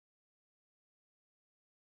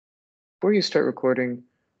before you start recording,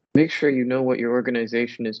 make sure you know what your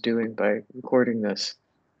organization is doing by recording this.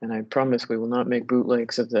 And I promise we will not make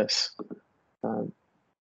bootlegs of this. Um,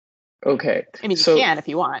 okay. I mean, you So, can if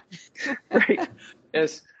you want. right.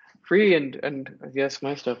 Yes. Free and yes,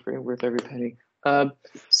 my stuff free, worth every penny.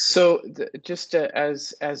 Just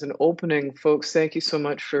as an opening, folks, thank you so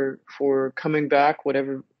much for coming back.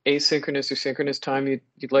 Whatever asynchronous or synchronous time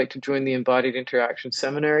you'd like to join the Embodied Interaction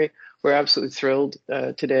Seminary, we're absolutely thrilled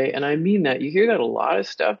today, and I mean that. You hear that a lot of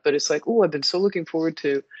stuff, but it's like, oh, I've been so looking forward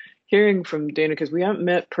to hearing from Dana because we haven't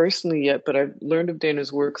met personally yet, but I've learned of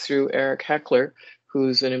Dana's work through Eric Heckler,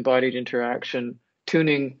 who's an embodied interaction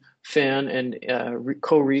tuning fan and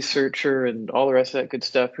co-researcher and all the rest of that good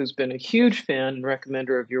stuff, who's been a huge fan and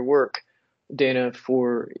recommender of your work, Dana,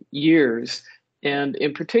 for years. And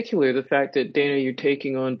in particular, the fact that, Dana, you're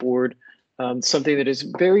taking on board something that is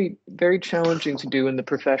very, very challenging to do in the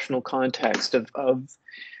professional context of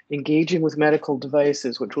engaging with medical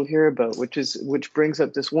devices, which we'll hear about, which brings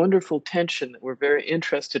up this wonderful tension that we're very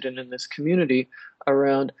interested in this community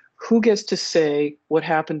around who gets to say what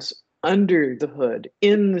happens under the hood,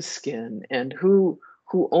 in the skin, and who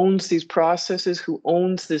owns these processes, who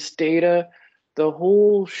owns this data, the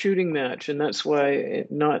whole shooting match. And that's why,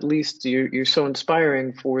 not least, you're so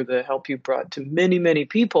inspiring for the help you brought to many, many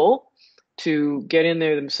people to get in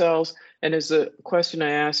there themselves. And as the question I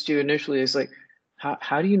asked you initially is like,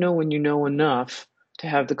 how do you know when you know enough to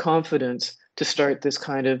have the confidence to start this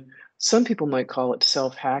kind of, some people might call it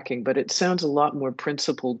self-hacking, but it sounds a lot more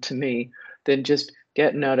principled to me than just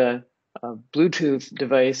getting out a Bluetooth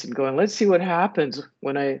device and going, let's see what happens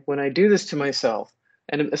when I do this to myself.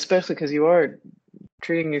 And especially because you are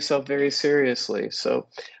treating yourself very seriously. So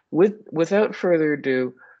without further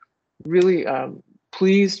ado, really,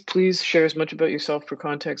 please share as much about yourself for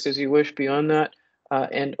context as you wish beyond that.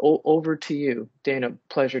 And over to you, Dana.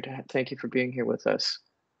 Pleasure to thank you for being here with us.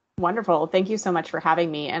 Wonderful. Thank you so much for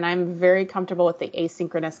having me. And I'm very comfortable with the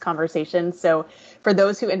asynchronous conversation. So for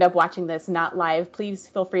those who end up watching this not live, please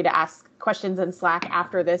feel free to ask questions in Slack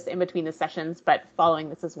after this, in between the sessions, but following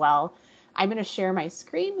this as well. I'm going to share my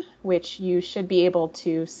screen, which you should be able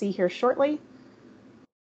to see here shortly.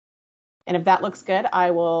 And if that looks good,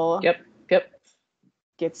 I will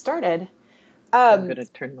get started. I'm going to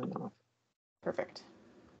turn mine off. Perfect.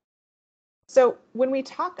 So when we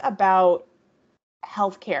talk about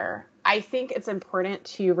healthcare, I think it's important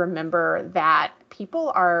to remember that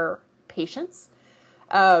people are patients.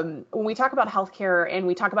 When we talk about healthcare and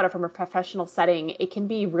we talk about it from a professional setting, it can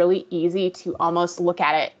be really easy to almost look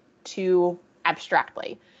at it too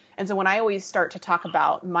abstractly. And so when I always start to talk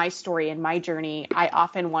about my story and my journey, I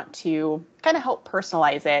often want to kind of help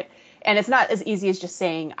personalize it. And it's not as easy as just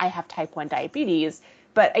saying I have type 1 diabetes,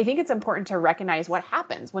 but I think it's important to recognize what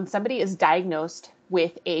happens when somebody is diagnosed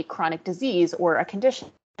with a chronic disease or a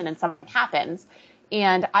condition and something happens.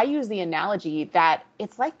 And I use the analogy that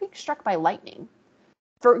it's like being struck by lightning.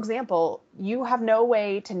 For example, you have no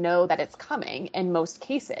way to know that it's coming in most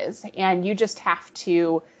cases, and you just have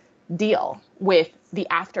to deal with the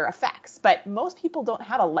after effects. But most people don't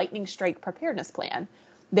have a lightning strike preparedness plan.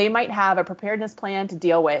 They might have a preparedness plan to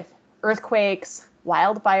deal with earthquakes,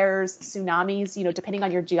 wildfires, tsunamis, depending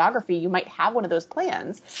on your geography, you might have one of those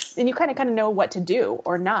plans, and you kind of know what to do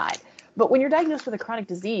or not. But when you're diagnosed with a chronic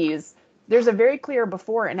disease, there's a very clear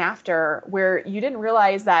before and after where you didn't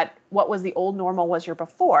realize that what was the old normal was your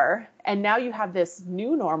before, and now you have this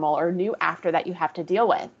new normal or new after that you have to deal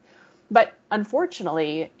with. But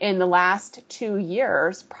unfortunately, in the last 2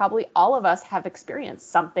 years, probably all of us have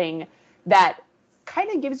experienced something that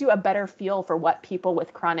kind of gives you a better feel for what people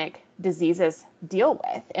with chronic diseases deal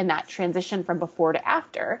with in that transition from before to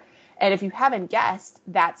after. And if you haven't guessed,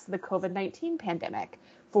 that's the COVID-19 pandemic.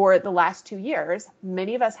 For the last 2 years,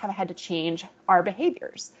 many of us have had to change our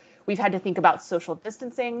behaviors. We've had to think about social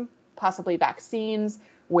distancing, possibly vaccines,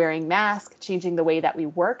 wearing masks, changing the way that we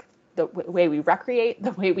work, the way we recreate,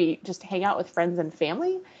 the way we just hang out with friends and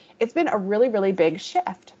family. It's been a really, really big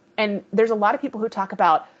shift. And there's a lot of people who talk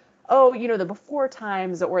about, the before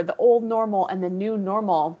times or the old normal and the new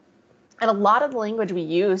normal. And a lot of the language we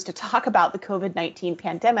use to talk about the COVID-19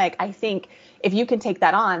 pandemic, I think if you can take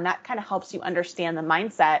that on, that kind of helps you understand the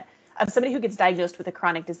mindset of somebody who gets diagnosed with a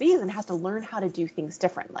chronic disease and has to learn how to do things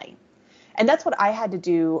differently. And that's what I had to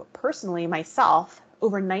do personally myself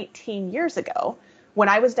over 19 years ago when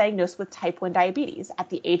I was diagnosed with type 1 diabetes at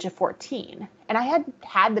the age of 14. And I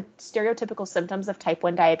had the stereotypical symptoms of type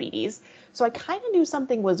 1 diabetes, so I kind of knew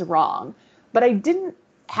something was wrong, but I didn't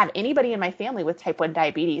have anybody in my family with type 1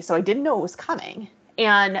 diabetes, so I didn't know it was coming.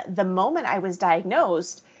 And the moment I was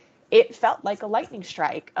diagnosed, it felt like a lightning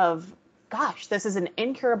strike of gosh, this is an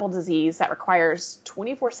incurable disease that requires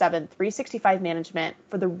 24/7, 365 management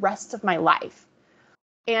for the rest of my life.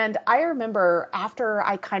 And I remember after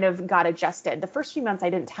I kind of got adjusted, the first few months I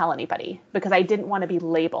didn't tell anybody because I didn't want to be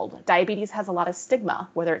labeled. Diabetes has a lot of stigma,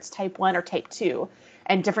 whether it's type 1 or type 2,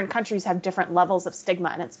 and different countries have different levels of stigma,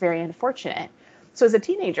 and it's very unfortunate. So as a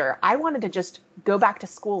teenager, I wanted to just go back to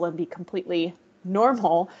school and be completely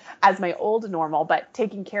normal as my old normal, but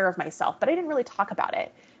taking care of myself. But I didn't really talk about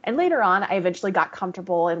it. And later on, I eventually got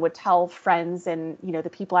comfortable and would tell friends and, the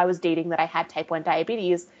people I was dating that I had type 1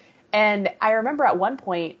 diabetes. And I remember at one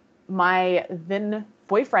point, my then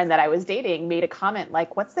boyfriend that I was dating made a comment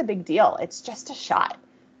like, what's the big deal? It's just a shot,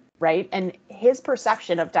 right? And his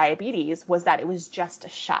perception of diabetes was that it was just a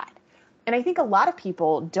shot. And I think a lot of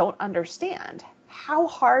people don't understand how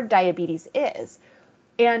hard diabetes is.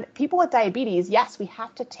 And people with diabetes, yes, we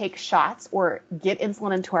have to take shots or get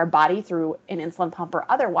insulin into our body through an insulin pump or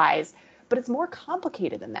otherwise, but it's more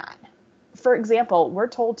complicated than that. For example, we're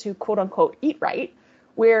told to quote unquote eat right,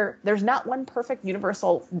 where there's not one perfect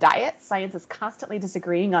universal diet. Science is constantly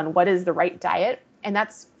disagreeing on what is the right diet, and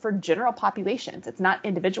that's for general populations. It's not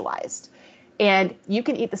individualized. And you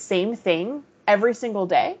can eat the same thing every single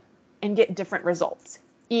day and get different results,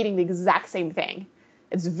 eating the exact same thing.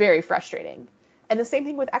 It's very frustrating. And the same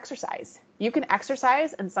thing with exercise. You can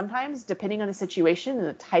exercise, and sometimes, depending on the situation and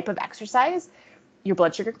the type of exercise, your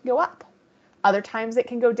blood sugar can go up. Other times it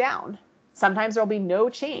can go down. Sometimes there'll be no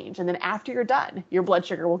change. And then after you're done, your blood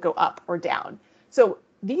sugar will go up or down. So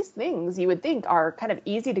these things you would think are kind of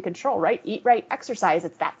easy to control, right? Eat right, exercise,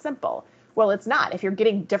 it's that simple. Well, it's not if you're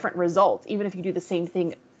getting different results, even if you do the same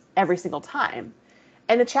thing every single time.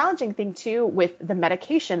 And the challenging thing too with the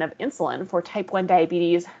medication of insulin for type 1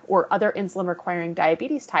 diabetes or other insulin requiring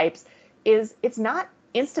diabetes types is it's not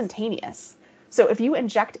instantaneous. So if you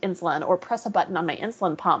inject insulin or press a button on my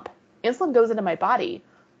insulin pump, insulin goes into my body,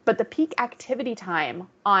 but the peak activity time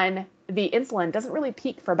on the insulin doesn't really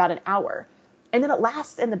peak for about an hour. And then it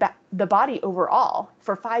lasts in the body overall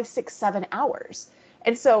for 5, 6, 7 hours.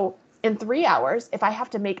 And so in 3 hours, if I have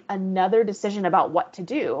to make another decision about what to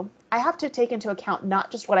do, I have to take into account not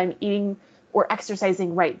just what I'm eating or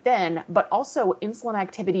exercising right then, but also insulin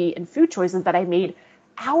activity and food choices that I made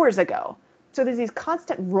hours ago. So there's these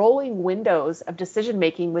constant rolling windows of decision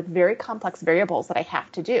making with very complex variables that I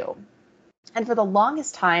have to do. And for the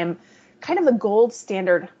longest time, kind of the gold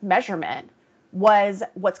standard measurement was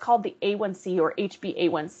what's called the A1C or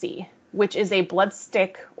HbA1c, which is a blood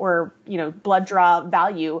stick or, blood draw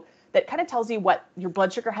value that kind of tells you what your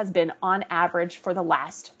blood sugar has been on average for the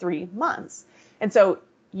last 3 months. And so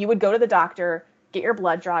you would go to the doctor, get your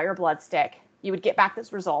blood draw, your blood stick, you would get back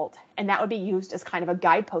this result, and that would be used as kind of a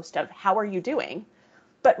guidepost of how are you doing.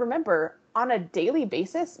 But remember, on a daily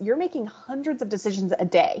basis, you're making hundreds of decisions a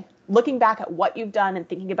day, looking back at what you've done and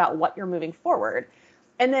thinking about what you're moving forward.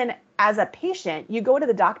 And then as a patient, you go to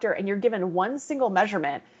the doctor and you're given one single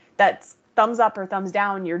measurement that's thumbs up or thumbs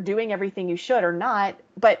down, you're doing everything you should or not,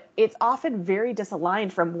 but it's often very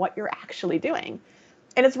disaligned from what you're actually doing.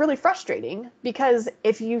 And it's really frustrating because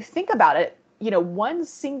if you think about it, one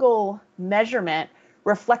single measurement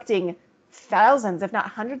reflecting thousands, if not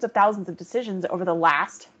hundreds of thousands of decisions over the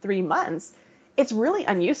last 3 months, it's really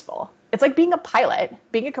unuseful. It's like being a pilot,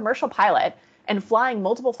 being a commercial pilot and flying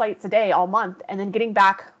multiple flights a day all month and then getting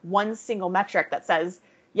back one single metric that says,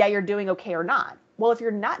 yeah, you're doing okay or not. Well, if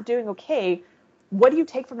you're not doing okay, what do you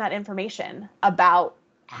take from that information about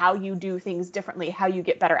how you do things differently, how you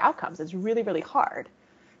get better outcomes? It's really, really hard.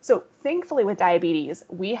 So thankfully with diabetes,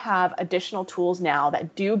 we have additional tools now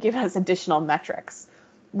that do give us additional metrics.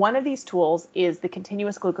 One of these tools is the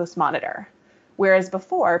continuous glucose monitor. Whereas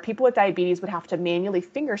before, people with diabetes would have to manually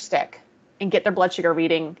finger stick and get their blood sugar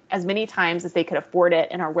reading as many times as they could afford it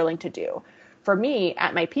and are willing to do. For me,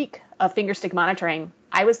 at my peak of finger stick monitoring,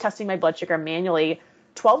 I was testing my blood sugar manually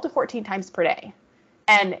 12 to 14 times per day.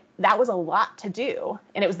 And that was a lot to do.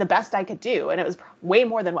 And it was the best I could do. And it was way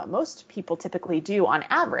more than what most people typically do on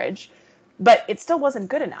average. But it still wasn't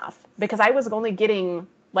good enough because I was only getting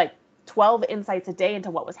like 12 insights a day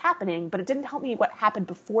into what was happening, but it didn't help me what happened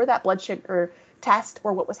before that blood sugar test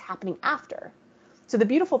or what was happening after. So the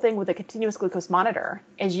beautiful thing with a continuous glucose monitor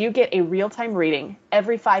is you get a real-time reading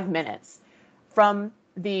every 5 minutes from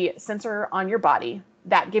the sensor on your body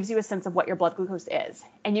that gives you a sense of what your blood glucose is.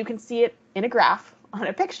 And you can see it in a graph on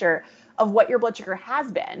a picture of what your blood sugar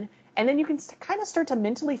has been. And then you can kind of start to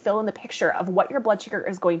mentally fill in the picture of what your blood sugar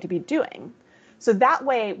is going to be doing. So that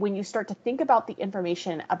way, when you start to think about the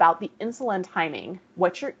information about the insulin timing,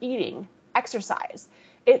 what you're eating, exercise,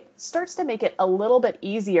 it starts to make it a little bit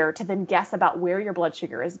easier to then guess about where your blood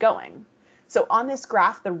sugar is going. So on this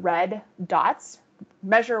graph, the red dots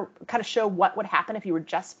kind of show what would happen if you were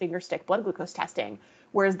just finger stick blood glucose testing,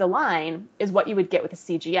 whereas the line is what you would get with a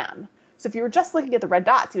CGM. So if you were just looking at the red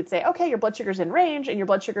dots, you would say, okay, your blood sugar's in range and your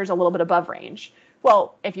blood sugar is a little bit above range.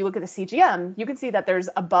 Well, if you look at the CGM, you can see that there's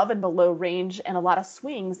above and below range and a lot of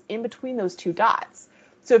swings in between those two dots.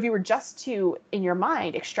 So if you were just to, in your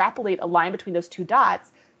mind, extrapolate a line between those two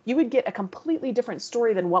dots, you would get a completely different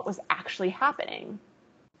story than what was actually happening.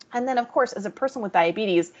 And then, of course, as a person with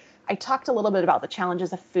diabetes, I talked a little bit about the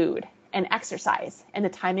challenges of food and exercise and the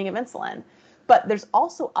timing of insulin. But there's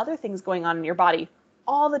also other things going on in your body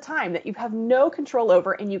all the time that you have no control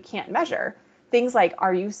over and you can't measure. Things like,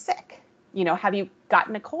 are you sick? Have you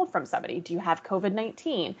gotten a cold from somebody? Do you have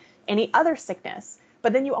COVID-19? Any other sickness?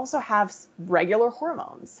 But then you also have regular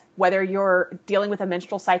hormones, whether you're dealing with a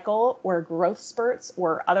menstrual cycle or growth spurts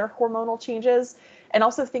or other hormonal changes, and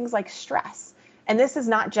also things like stress. And this is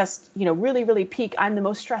not just, really, really peak, I'm the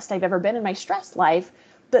most stressed I've ever been in my stress life,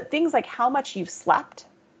 but things like how much you've slept,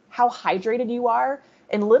 how hydrated you are,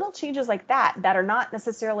 and little changes like that are not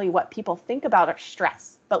necessarily what people think about as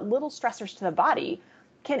stress, but little stressors to the body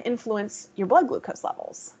can influence your blood glucose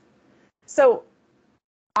levels. So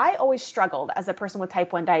I always struggled as a person with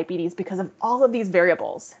type 1 diabetes because of all of these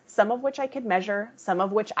variables, some of which I could measure, some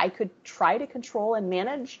of which I could try to control and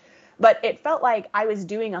manage, but it felt like I was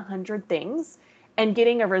doing 100 things and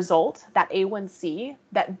getting a result, that A1C,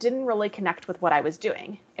 that didn't really connect with what I was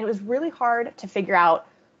doing. And it was really hard to figure out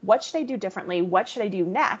what should I do differently, what should I do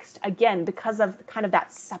next, again, because of kind of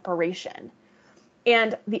that separation.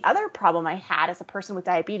 And the other problem I had as a person with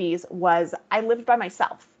diabetes was I lived by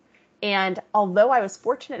myself. And although I was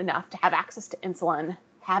fortunate enough to have access to insulin,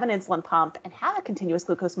 have an insulin pump, and have a continuous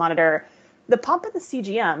glucose monitor, the pump and the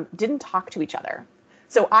CGM didn't talk to each other.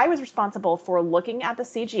 So I was responsible for looking at the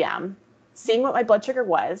CGM, seeing what my blood sugar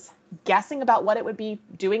was, guessing about what it would be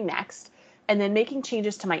doing next, and then making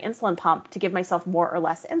changes to my insulin pump to give myself more or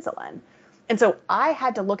less insulin. And so I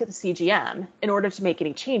had to look at the CGM in order to make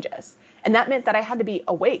any changes. And that meant that I had to be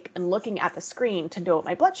awake and looking at the screen to know what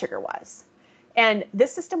my blood sugar was. And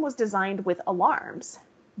this system was designed with alarms.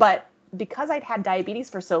 But because I'd had diabetes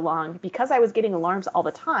for so long, because I was getting alarms all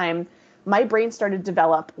the time, my brain started to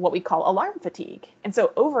develop what we call alarm fatigue. And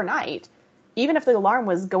so overnight, even if the alarm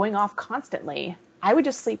was going off constantly, I would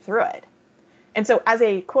just sleep through it. And so as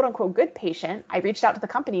a quote unquote good patient, I reached out to the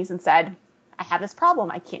companies and said, I have this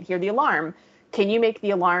problem. I can't hear the alarm. Can you make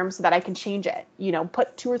the alarm so that I can change it?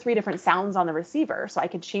 Put 2 or 3 different sounds on the receiver so I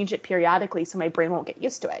can change it periodically so my brain won't get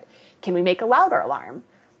used to it. Can we make a louder alarm?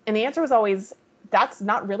 And the answer was always, that's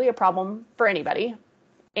not really a problem for anybody.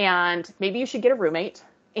 And maybe you should get a roommate.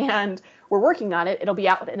 And we're working on it. It'll be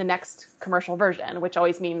out in the next commercial version, which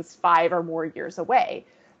always means 5 or more years away.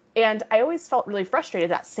 And I always felt really frustrated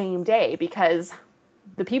that same day because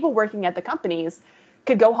the people working at the companies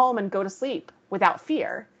could go home and go to sleep without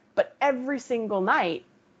fear. But every single night,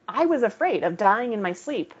 I was afraid of dying in my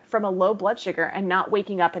sleep from a low blood sugar and not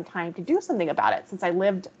waking up in time to do something about it since I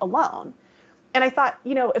lived alone. And I thought,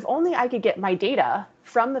 if only I could get my data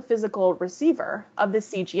from the physical receiver of the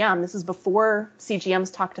CGM, this is before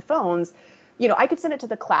CGMs talk to phones, I could send it to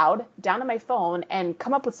the cloud down to my phone and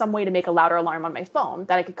come up with some way to make a louder alarm on my phone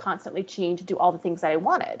that I could constantly change to do all the things that I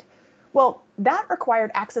wanted. Well, that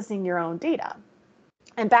required accessing your own data.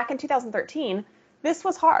 And back in 2013, this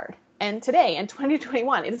was hard. And today, in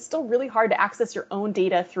 2021, it is still really hard to access your own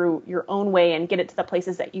data through your own way and get it to the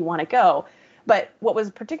places that you want to go. But what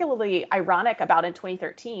was particularly ironic about in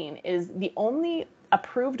 2013 is the only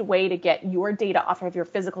approved way to get your data off of your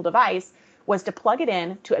physical device was to plug it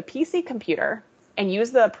in to a PC computer and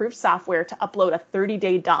use the approved software to upload a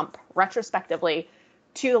 30-day dump retrospectively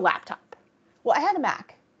to the laptop. Well, I had a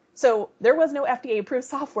Mac, so there was no FDA-approved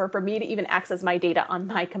software for me to even access my data on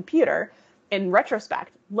my computer in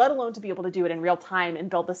retrospect, let alone to be able to do it in real time and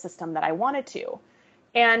build the system that I wanted to.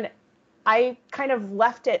 And I kind of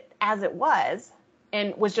left it as it was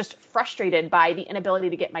and was just frustrated by the inability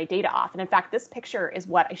to get my data off. And in fact, this picture is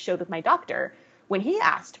what I showed with my doctor when he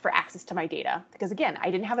asked for access to my data. Because again,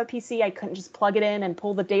 I didn't have a PC. I couldn't just plug it in and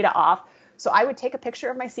pull the data off. So I would take a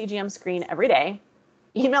picture of my CGM screen every day,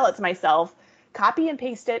 email it to myself, copy and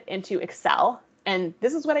paste it into Excel. And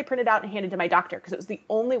this is what I printed out and handed to my doctor because it was the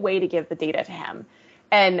only way to give the data to him.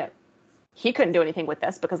 And he couldn't do anything with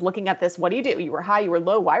this because looking at this, what do? You were high, you were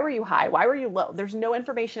low. Why were you high? Why were you low? There's no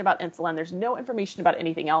information about insulin. There's no information about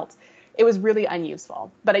anything else. It was really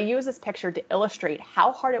unuseful. But I use this picture to illustrate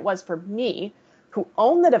how hard it was for me who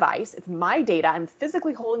own the device. It's my data. I'm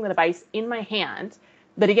physically holding the device in my hand.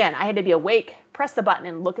 But again, I had to be awake, press the button,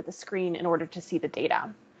 and look at the screen in order to see the data.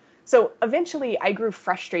 So eventually I grew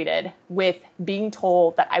frustrated with being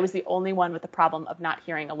told that I was the only one with the problem of not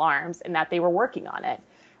hearing alarms and that they were working on it.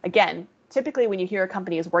 Again, typically when you hear a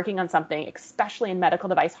company is working on something, especially in medical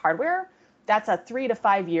device hardware, that's a 3 to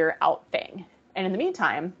 5 year out thing. And in the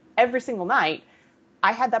meantime, every single night,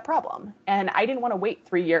 I had that problem and I didn't want to wait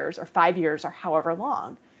 3 years or 5 years or however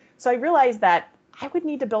long. So I realized that I would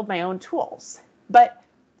need to build my own tools. But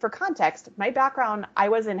for context, my background, I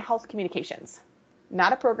was in health communications,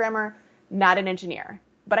 not a programmer, not an engineer,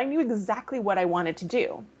 but I knew exactly what I wanted to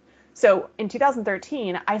do. So in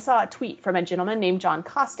 2013, I saw a tweet from a gentleman named John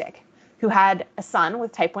Kostick, who had a son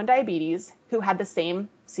with type 1 diabetes, who had the same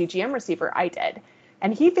CGM receiver I did.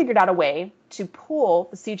 And he figured out a way to pull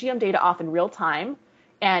the CGM data off in real time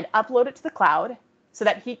and upload it to the cloud so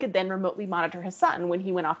that he could then remotely monitor his son when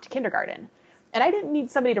he went off to kindergarten. And I didn't need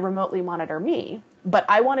somebody to remotely monitor me, but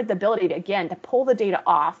I wanted the ability to, again, to pull the data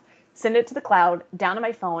off, send it to the cloud, down to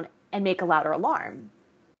my phone, and make a louder alarm.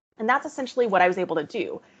 And that's essentially what I was able to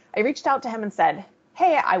do. I reached out to him and said,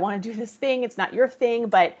 hey, I want to do this thing. It's not your thing,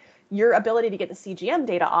 but your ability to get the CGM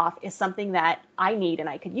data off is something that I need and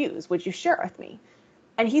I could use. Would you share it with me?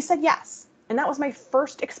 And he said yes. And that was my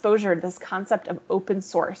first exposure to this concept of open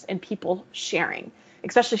source and people sharing,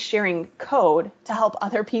 especially sharing code to help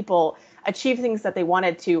other people achieve things that they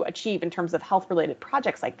wanted to achieve in terms of health-related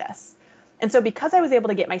projects like this. And so because I was able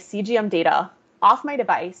to get my CGM data off my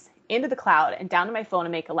device, into the cloud, and down to my phone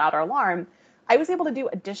and make a louder alarm, I was able to do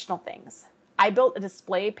additional things. I built a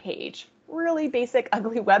display page, really basic,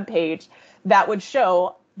 ugly web page that would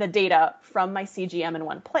show the data from my CGM in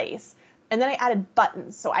one place. And then I added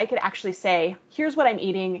buttons so I could actually say, here's what I'm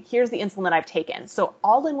eating, here's the insulin that I've taken. So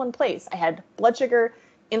all in one place, I had blood sugar,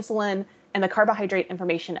 insulin, and the carbohydrate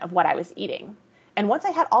information of what I was eating. And once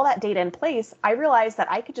I had all that data in place, I realized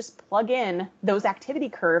that I could just plug in those activity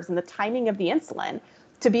curves and the timing of the insulin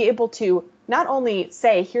to be able to not only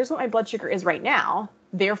say, here's what my blood sugar is right now,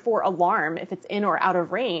 therefore alarm if it's in or out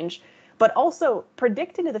of range, but also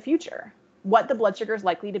predict into the future what the blood sugar is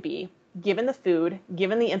likely to be, given the food,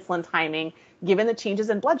 given the insulin timing, given the changes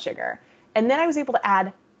in blood sugar. And then I was able to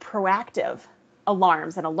add proactive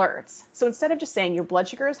alarms and alerts. So instead of just saying your blood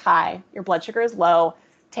sugar is high, your blood sugar is low,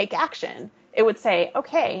 take action, it would say,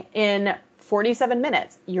 okay, in 47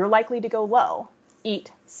 minutes, you're likely to go low,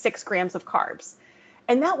 eat 6 grams of carbs.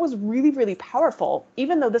 And that was really, really powerful,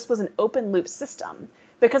 even though this was an open loop system,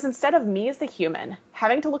 because instead of me as the human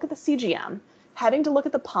having to look at the CGM, having to look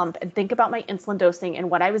at the pump and think about my insulin dosing and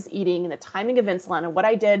what I was eating and the timing of insulin and what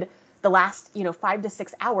I did the last, 5 to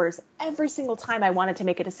 6 hours, every single time I wanted to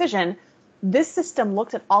make a decision, this system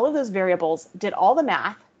looked at all of those variables, did all the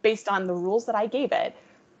math based on the rules that I gave it,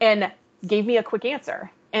 and gave me a quick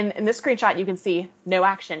answer. And in this screenshot, you can see no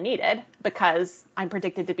action needed because I'm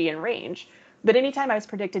predicted to be in range. But anytime I was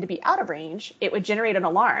predicted to be out of range, it would generate an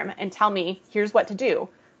alarm and tell me, here's what to do: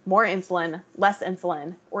 more insulin, less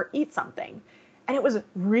insulin, or eat something. And it was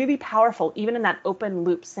really powerful, even in that open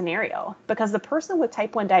loop scenario, because the person with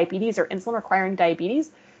type 1 diabetes or insulin requiring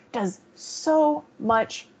diabetes does so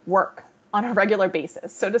much work on a regular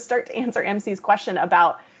basis. So to start to answer MC's question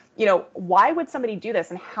about, why would somebody do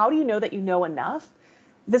this and how do you know that you know enough?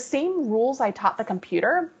 The same rules I taught the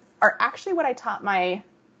computer are actually what I taught my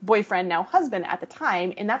boyfriend, now husband at the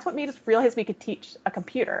time. And that's what made us realize we could teach a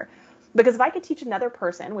computer. Because if I could teach another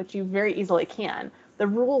person, which you very easily can, the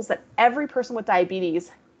rules that every person with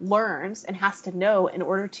diabetes learns and has to know in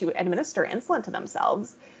order to administer insulin to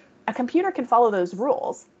themselves, a computer can follow those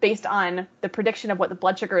rules based on the prediction of what the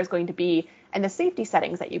blood sugar is going to be and the safety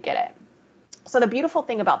settings that you get it. So the beautiful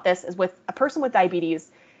thing about this is with a person with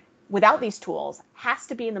diabetes, without these tools, has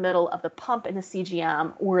to be in the middle of the pump and the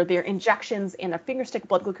CGM or their injections in a fingerstick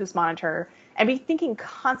blood glucose monitor and be thinking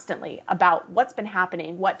constantly about what's been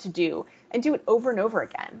happening, what to do, and do it over and over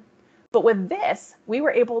again. But with this, we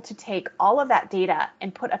were able to take all of that data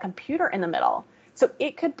and put a computer in the middle so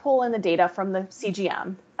it could pull in the data from the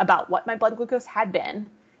CGM about what my blood glucose had been.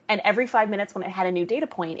 And every 5 minutes when it had a new data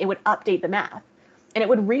point, it would update the math. And it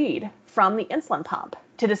would read from the insulin pump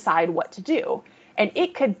to decide what to do. And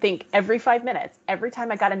it could think every 5 minutes, every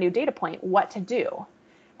time I got a new data point, what to do.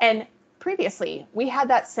 And previously, we had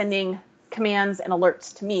that sending commands and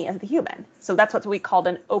alerts to me as the human. So that's what we called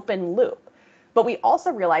an open loop. But we also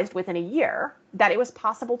realized within a year that it was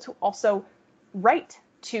possible to also write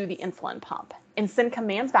to the insulin pump and send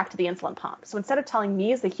commands back to the insulin pump. So instead of telling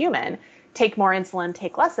me as the human, take more insulin,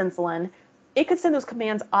 take less insulin, it could send those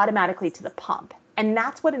commands automatically to the pump. And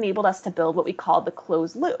that's what enabled us to build what we called the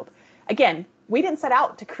closed loop. Again, we didn't set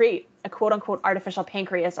out to create a quote unquote artificial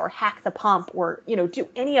pancreas or hack the pump or, do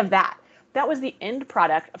any of that. that was the end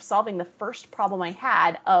product of solving the first problem I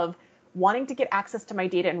had of wanting to get access to my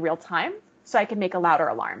data in real time so I could make a louder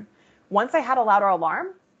alarm. Once I had a louder alarm,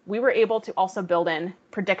 we were able to also build in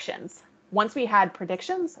predictions. Once we had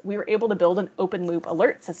predictions, we were able to build an open loop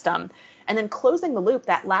alert system. And then closing the loop,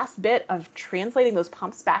 that last bit of translating those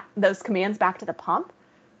commands back to the pump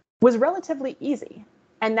was relatively easy.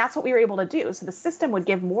 And that's what we were able to do. So the system would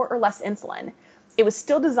give more or less insulin. It was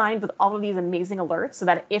still designed with all of these amazing alerts so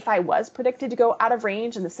that if I was predicted to go out of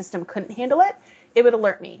range and the system couldn't handle it, it would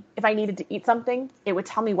alert me. If I needed to eat something, it would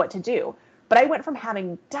tell me what to do. But I went from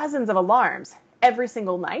having dozens of alarms every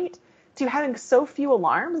single night to having so few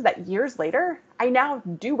alarms that years later, I now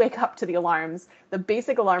do wake up to the alarms, the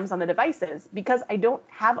basic alarms on the devices, because I don't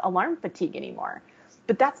have alarm fatigue anymore.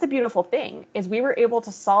 But that's the beautiful thing, is we were able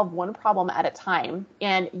to solve one problem at a time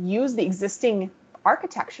and use the existing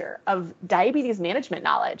architecture of diabetes management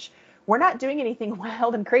knowledge. We're not doing anything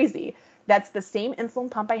wild and crazy. That's the same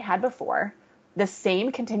insulin pump I had before, the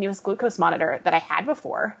same continuous glucose monitor that I had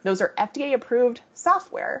before. Those are FDA approved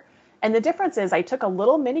software. And the difference is I took a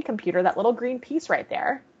little mini computer, that little green piece right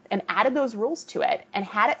there, and added those rules to it and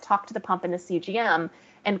had it talk to the pump in the CGM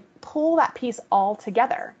and pull that piece all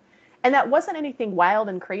together. And that wasn't anything wild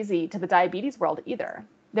and crazy to the diabetes world either.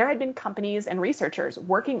 There had been companies and researchers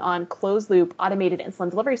working on closed loop automated insulin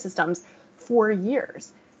delivery systems for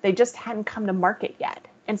years. They just hadn't come to market yet.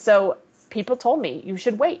 And so people told me, you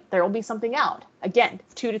should wait. There will be something out. Again,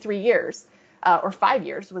 2 to 3 years or 5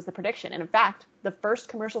 years was the prediction. And in fact, the first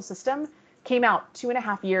commercial system came out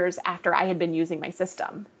 2.5 years after I had been using my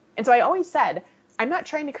system. And so I always said, I'm not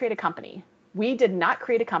trying to create a company. We did not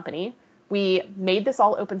create a company. We made this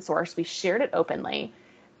all open source. We shared it openly.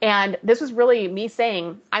 And this was really me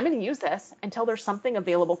saying, I'm going to use this until there's something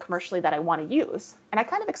available commercially that I want to use. And I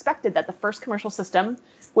kind of expected that the first commercial system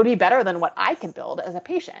would be better than what I could build as a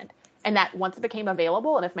patient. And that once it became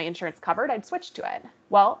available and if my insurance covered, I'd switch to it.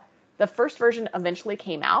 Well, the first version eventually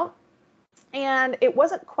came out and it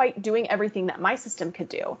wasn't quite doing everything that my system could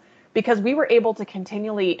do because we were able to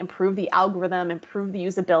continually improve the algorithm, improve the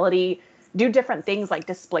usability, do different things like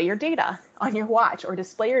display your data on your watch or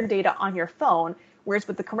display your data on your phone. Whereas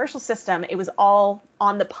with the commercial system, it was all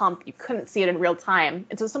on the pump. You couldn't see it in real time.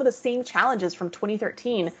 And so some of the same challenges from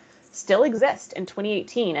 2013 still exist in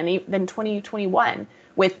 2018 and then 2021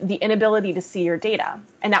 with the inability to see your data.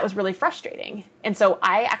 And that was really frustrating. And so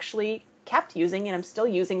I actually kept using, and I'm still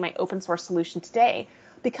using, my open source solution today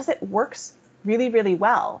because it works really, really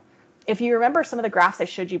well. If you remember some of the graphs I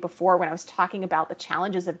showed you before when I was talking about the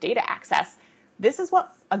challenges of data access, this is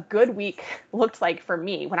what a good week looked like for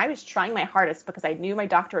me when I was trying my hardest because I knew my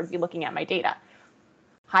doctor would be looking at my data.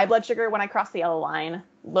 High blood sugar when I crossed the yellow line,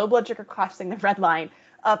 low blood sugar crossing the red line,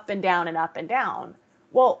 up and down and up and down.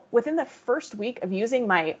 Well, within the first week of using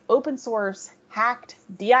my open source, hacked,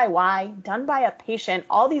 DIY, done by a patient,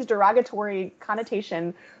 all these derogatory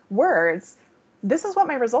connotation words, this is what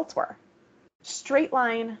my results were. Straight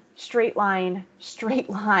line, straight line, straight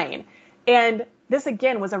line. And this,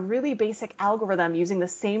 again, was a really basic algorithm using the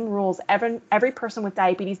same rules every person with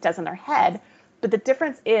diabetes does in their head. But the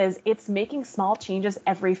difference is it's making small changes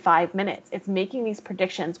every 5 minutes. It's making these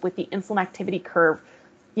predictions with the insulin activity curve,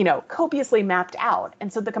 copiously mapped out.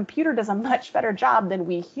 And so the computer does a much better job than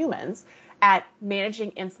we humans at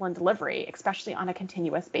managing insulin delivery, especially on a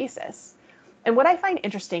continuous basis. And what I find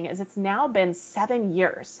interesting is it's now been 7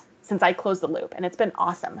 years since I closed the loop, and it's been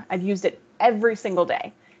awesome. I've used it every single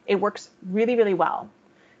day. It works really, really well.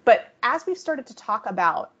 But as we've started to talk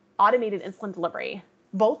about automated insulin delivery,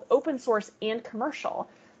 both open source and commercial,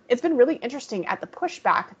 it's been really interesting at the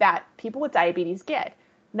pushback that people with diabetes get.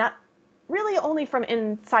 Not really only from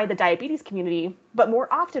inside the diabetes community, but more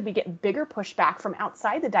often we get bigger pushback from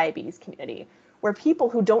outside the diabetes community, where people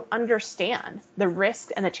who don't understand the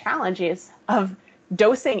risks and the challenges of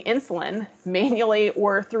dosing insulin manually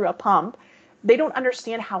or through a pump, they don't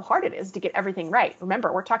understand how hard it is to get everything right.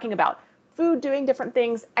 Remember, we're talking about food doing different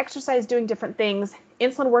things, exercise doing different things,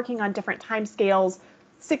 insulin working on different time scales,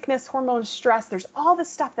 sickness, hormones, stress. There's all this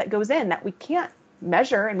stuff that goes in that we can't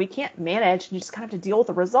measure and we can't manage, and you just kind of have to deal with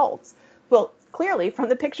the results. Well, clearly from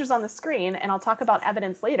the pictures on the screen, and I'll talk about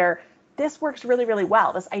evidence later, this works really, really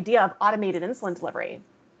well, this idea of automated insulin delivery.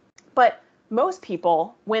 But most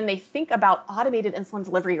people, when they think about automated insulin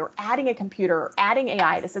delivery or adding a computer or adding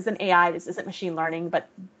AI, this isn't AI, this isn't machine learning, but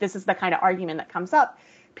this is the kind of argument that comes up.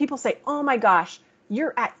 People say, oh my gosh,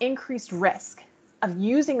 you're at increased risk of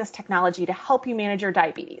using this technology to help you manage your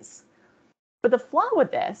diabetes. But the flaw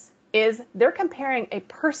with this is they're comparing a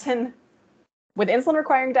person with insulin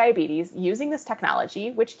requiring diabetes using this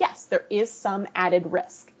technology, which yes, there is some added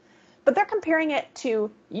risk, but they're comparing it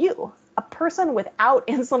to you a person without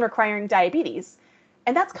insulin requiring diabetes.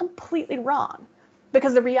 And that's completely wrong,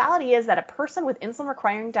 because the reality is that a person with insulin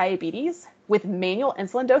requiring diabetes with manual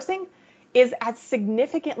insulin dosing is at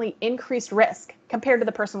significantly increased risk compared to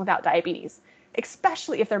the person without diabetes,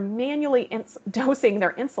 especially if they're manually dosing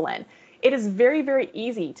their insulin. It is very, very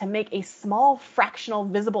easy to make a small fractional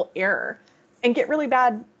visible error and get really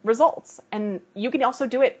bad results. And you can also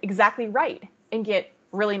do it exactly right and get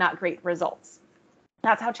really not great results.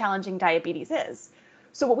 That's how challenging diabetes is.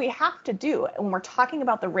 So what we have to do when we're talking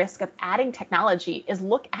about the risk of adding technology is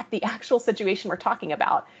look at the actual situation we're talking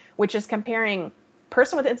about, which is comparing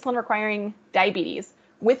person with insulin requiring diabetes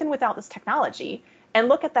with and without this technology, and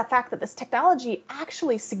look at the fact that this technology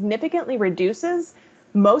actually significantly reduces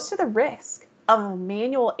most of the risk of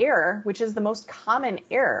manual error, which is the most common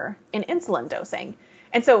error in insulin dosing.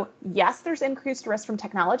 And so, yes, there's increased risk from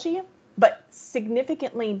technology, but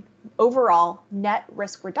significantly overall net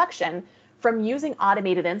risk reduction from using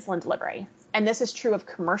automated insulin delivery. And this is true of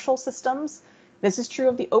commercial systems. This is true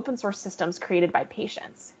of the open source systems created by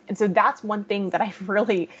patients. And so that's one thing that I've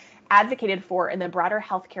really advocated for in the broader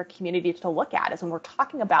healthcare community to look at, is when we're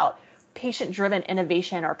talking about patient-driven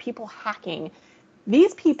innovation or people hacking,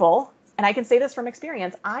 these people, and I can say this from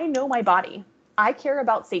experience, I know my body. I care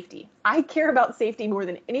about safety. I care about safety more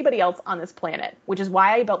than anybody else on this planet, which is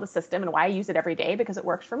why I built the system and why I use it every day, because it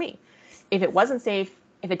works for me. If it wasn't safe,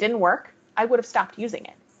 if it didn't work, I would have stopped using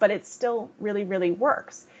it, but it still really, really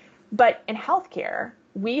works. But in healthcare,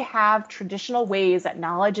 we have traditional ways that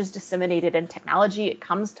knowledge is disseminated in technology. It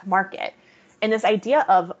comes to market. And this idea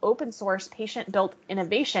of open source patient-built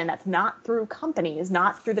innovation that's not through companies,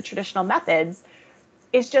 not through the traditional methods,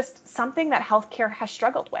 is just something that healthcare has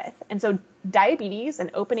struggled with. And so diabetes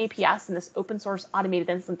and open APS and this open source automated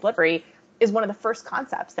insulin delivery is one of the first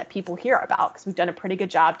concepts that people hear about, because we've done a pretty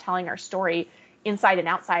good job telling our story inside and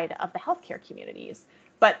outside of the healthcare communities.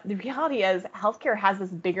 But the reality is healthcare has this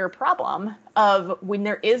bigger problem of when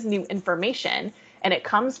there is new information and it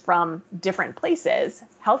comes from different places,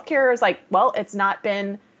 healthcare is like, well, it's not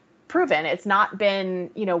been proven. It's not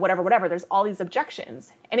been, whatever. There's all these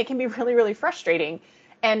objections, and it can be really, really frustrating.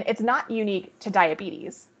 And it's not unique to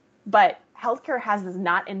diabetes, but healthcare has this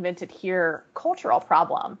not invented here cultural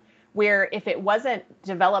problem where if it wasn't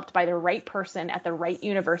developed by the right person at the right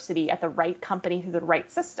university, at the right company, through the right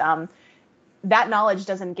system, that knowledge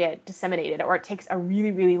doesn't get disseminated, or it takes a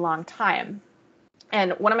really, really long time.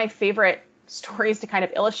 And one of my favorite stories to kind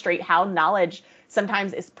of illustrate how knowledge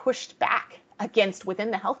sometimes is pushed back against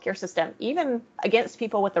within the healthcare system, even against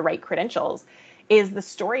people with the right credentials, is the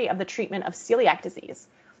story of the treatment of celiac disease.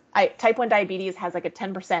 Type 1 diabetes has like a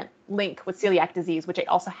 10% link with celiac disease, which I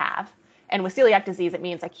also have. And with celiac disease, it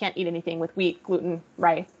means I can't eat anything with wheat, gluten,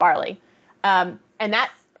 rye, barley. And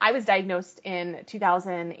that I was diagnosed in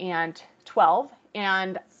 2012,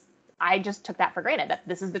 and I just took that for granted, that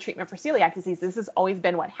this is the treatment for celiac disease. This has always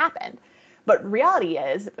been what happened. But reality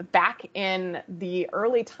is, back in the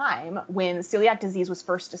early time when celiac disease was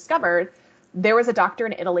first discovered, there was a doctor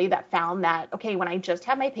in Italy that found that, okay, when I just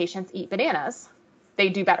have my patients eat bananas, they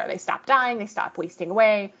do better. They stop dying, they stop wasting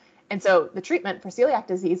away. And so the treatment for celiac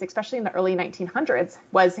disease, especially in the early 1900s,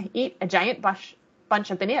 was eat a giant bunch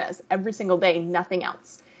of bananas every single day, nothing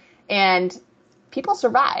else. And people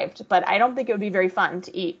survived, but I don't think it would be very fun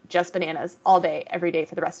to eat just bananas all day, every day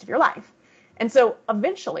for the rest of your life. And so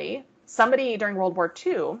eventually, somebody during World War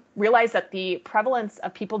II realized that the prevalence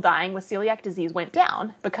of people dying with celiac disease went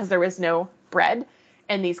down because there was no bread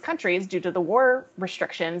in these countries due to the war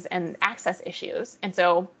restrictions and access issues. And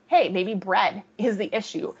so, hey, maybe bread is the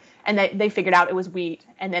issue. And they figured out it was wheat,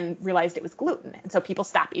 and then realized it was gluten. And so people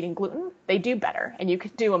stop eating gluten, they do better. And you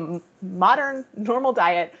could do a modern, normal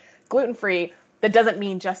diet, gluten-free, that doesn't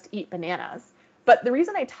mean just eat bananas. But the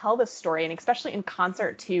reason I tell this story, and especially in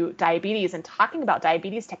concert to diabetes and talking about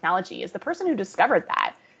diabetes technology, is the person who discovered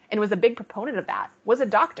that and was a big proponent of that was a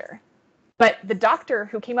doctor. But the doctor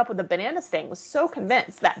who came up with the bananas thing was so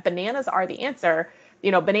convinced that bananas are the answer,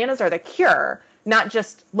 bananas are the cure, not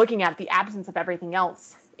just looking at the absence of everything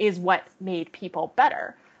else is what made people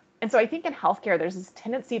better. And so I think in healthcare, there's this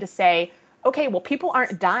tendency to say, okay, well, people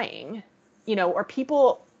aren't dying, or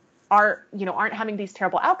people aren't having these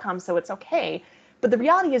terrible outcomes, so it's okay. But the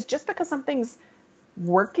reality is, just because something's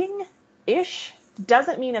working-ish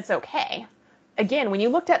doesn't mean it's okay. Again, when you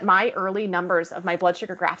looked at my early numbers of my blood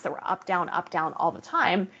sugar graphs that were up, down, all the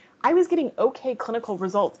time, I was getting okay clinical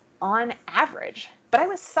results on average, but I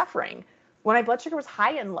was suffering. When my blood sugar was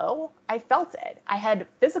high and low, I felt it. I had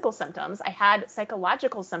physical symptoms, I had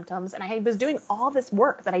psychological symptoms, and I was doing all this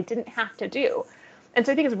work that I didn't have to do. And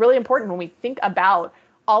so I think it's really important when we think about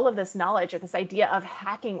all of this knowledge, or this idea of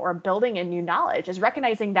hacking or building in new knowledge, is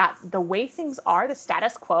recognizing that the way things are, the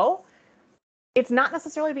status quo, it's not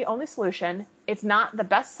necessarily the only solution. It's not the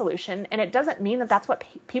best solution. And it doesn't mean that that's what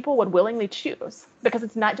people would willingly choose, because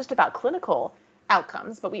it's not just about clinical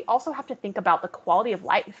outcomes, but we also have to think about the quality of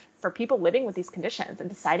life for people living with these conditions and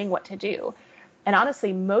deciding what to do. And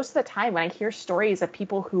honestly, most of the time when I hear stories of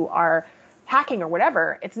people who are hacking or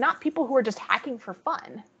whatever, it's not people who are just hacking for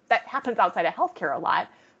fun. That happens outside of healthcare a lot.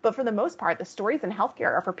 But for the most part, the stories in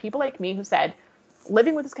healthcare are for people like me who said,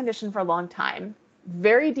 living with this condition for a long time,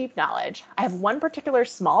 very deep knowledge. I have one particular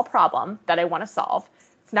small problem that I want to solve.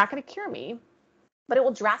 It's not going to cure me, but it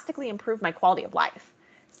will drastically improve my quality of life.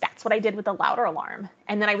 That's what I did with the louder alarm.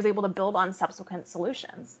 And then I was able to build on subsequent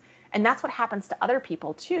solutions. And that's what happens to other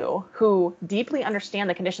people too, who deeply understand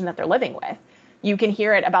the condition that they're living with. You can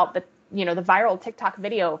hear it about the viral TikTok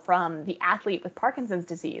video from the athlete with Parkinson's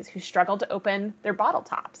disease who struggled to open their bottle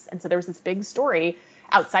tops. And so there was this big story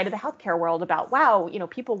outside of the healthcare world about, wow,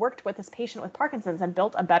 people worked with this patient with Parkinson's and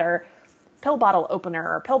built a better pill bottle opener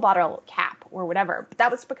or pill bottle cap or whatever. But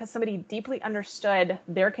that was because somebody deeply understood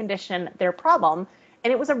their condition, their problem.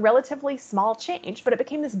 And it was a relatively small change, but it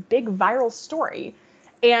became this big viral story.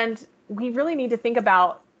 And we really need to think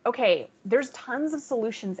about, okay, there's tons of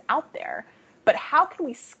solutions out there, but how can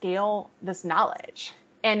we scale this knowledge?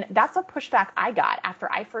 And that's a pushback I got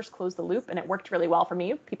after I first closed the loop, and it worked really well for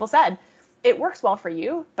me. People said, it works well for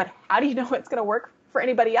you, but how do you know it's going to work for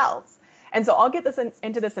anybody else? And so I'll get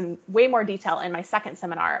into this in way more detail in my second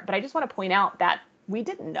seminar, but I just want to point out that we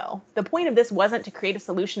didn't know. The point of this wasn't to create a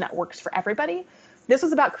solution that works for everybody. This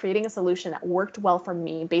was about creating a solution that worked well for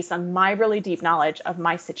me based on my really deep knowledge of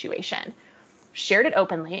my situation. Shared it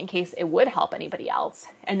openly in case it would help anybody else.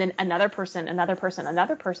 And then another person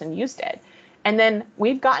used it. And then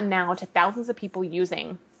we've gotten now to thousands of people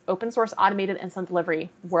using open source automated insulin delivery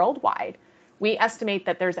worldwide. We estimate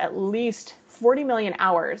that there's at least 40 million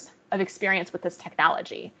hours of experience with this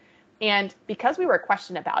technology. And because we were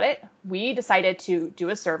questioned about it, we decided to do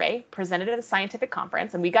a survey, present it at a scientific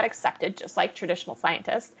conference, and we got accepted just like traditional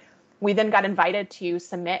scientists. We then got invited to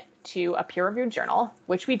submit to a peer-reviewed journal,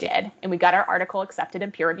 which we did, and we got our article accepted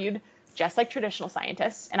and peer-reviewed just like traditional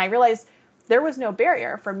scientists. And I realized there was no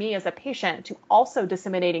barrier for me as a patient to also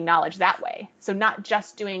disseminating knowledge that way. So not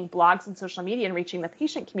just doing blogs and social media and reaching the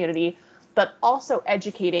patient community, but also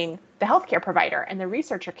educating the healthcare provider and the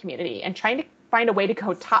researcher community and trying to find a way to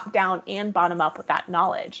go top down and bottom up with that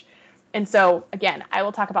knowledge. And so, again, I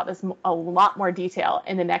will talk about this a lot more detail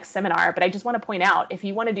in the next seminar, but I just want to point out, if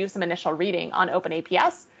you want to do some initial reading on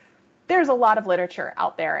OpenAPS, there's a lot of literature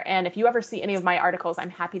out there. And if you ever see any of my articles, I'm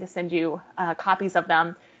happy to send you copies of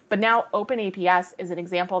them. But now OpenAPS is an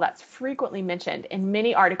example that's frequently mentioned in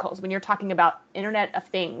many articles when you're talking about Internet of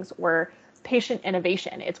Things or patient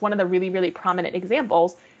innovation. It's one of the really, really prominent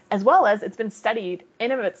examples, as well as it's been studied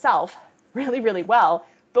in and of itself really, really well,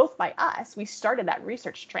 both by us. We started that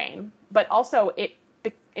research train, but also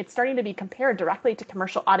it's starting to be compared directly to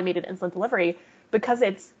commercial automated insulin delivery because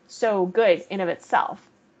it's so good in of itself.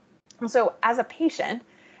 And so as a patient,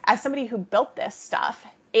 as somebody who built this stuff,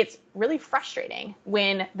 it's really frustrating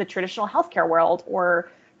when the traditional healthcare world or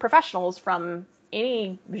professionals from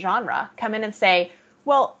any genre come in and say,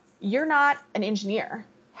 well, you're not an engineer.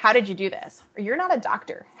 How did you do this? Or you're not a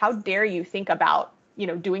doctor. How dare you think about,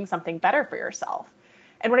 doing something better for yourself?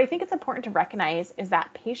 And what I think it's important to recognize is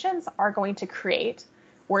that patients are going to create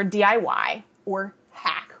or DIY or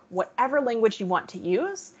hack, whatever language you want to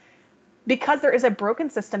use, because there is a broken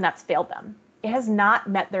system that's failed them. It has not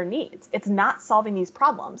met their needs. It's not solving these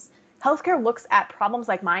problems. Healthcare looks at problems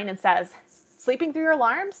like mine and says, sleeping through your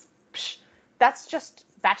alarms? Psh, that's just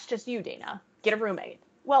you, Dana. Get a roommate.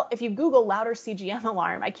 Well, if you Google louder CGM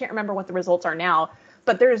alarm, I can't remember what the results are now,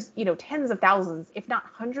 but there's, tens of thousands, if not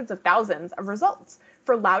hundreds of thousands of results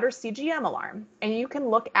for louder CGM alarm. And you can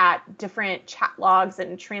look at different chat logs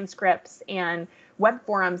and transcripts and web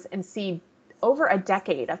forums and see over a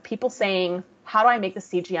decade of people saying, how do I make the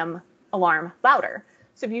CGM alarm louder?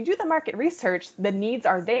 So if you do the market research, the needs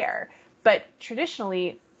are there. But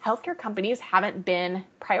traditionally, healthcare companies haven't been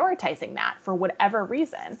prioritizing that for whatever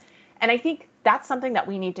reason. And I think that's something that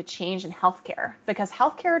we need to change in healthcare, because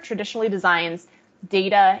healthcare traditionally designs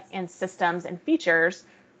data and systems and features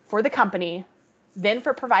for the company, then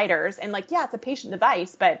for providers. And it's a patient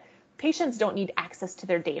device, but patients don't need access to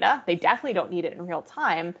their data. They definitely don't need it in real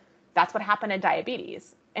time. That's what happened in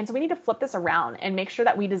diabetes. And so we need to flip this around and make sure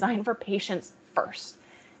that we design for patients first,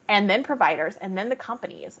 and then providers, and then the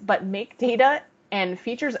companies, but make data and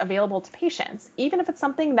features available to patients, even if it's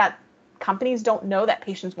something that companies don't know that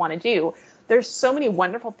patients want to do. There's so many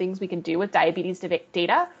wonderful things we can do with diabetes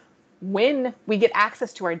data when we get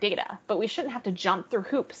access to our data, but we shouldn't have to jump through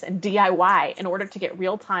hoops and DIY in order to get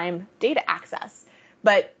real-time data access.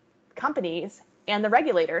 But companies and the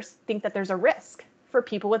regulators think that there's a risk for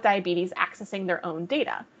people with diabetes accessing their own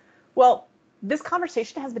data. Well, this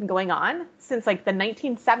conversation has been going on since like the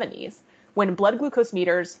 1970s when blood glucose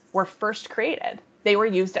meters were first created. They were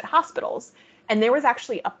used at hospitals, and there was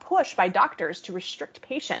actually a push by doctors to restrict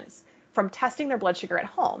patients from testing their blood sugar at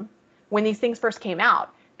home when these things first came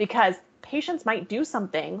out, because patients might do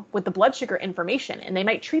something with the blood sugar information and they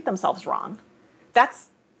might treat themselves wrong. That's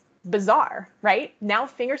bizarre, right? Now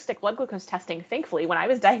fingerstick blood glucose testing, thankfully, when I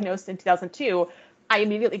was diagnosed in 2002, I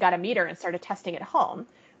immediately got a meter and started testing at home.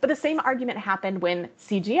 But the same argument happened when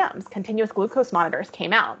CGMs, continuous glucose monitors,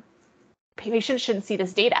 came out. Patients shouldn't see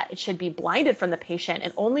this data. It should be blinded from the patient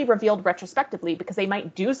and only revealed retrospectively because they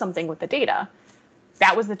might do something with the data.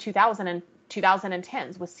 That was the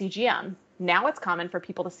 2010s with CGM. Now it's common for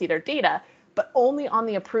people to see their data, but only on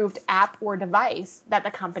the approved app or device that the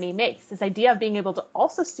company makes. This idea of being able to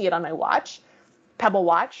also see it on my watch, Pebble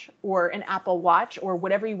Watch, or an Apple Watch, or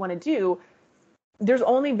whatever you want to do, there's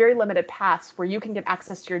only very limited paths where you can get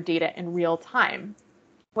access to your data in real time,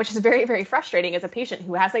 which is very, very frustrating as a patient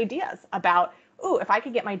who has ideas about, oh, if I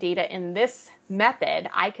could get my data in this method,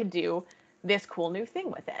 I could do this cool new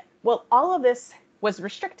thing with it. Well, all of this was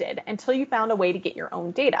restricted until you found a way to get your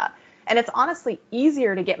own data. And it's honestly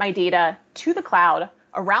easier to get my data to the cloud,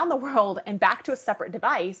 around the world, and back to a separate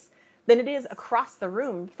device than it is across the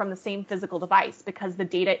room from the same physical device, because the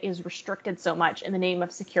data is restricted so much in the name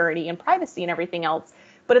of security and privacy and everything else.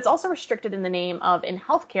 But it's also restricted in the name of, in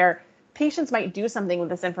healthcare, patients might do something with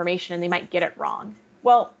this information and they might get it wrong.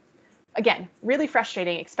 Well, again, really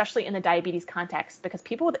frustrating, especially in the diabetes context, because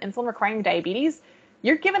people with insulin requiring diabetes,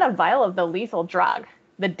 you're given a vial of the lethal drug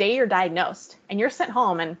the day you're diagnosed, and you're sent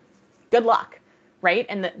home and good luck, right?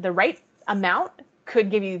 And the right amount could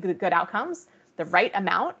give you the good outcomes. The right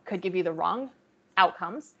amount could give you the wrong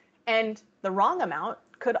outcomes. And the wrong amount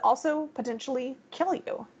could also potentially kill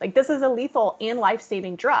you. Like, this is a lethal and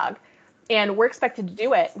life-saving drug. And we're expected to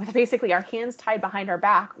do it with basically our hands tied behind our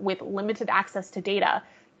back with limited access to data,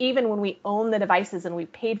 even when we own the devices and we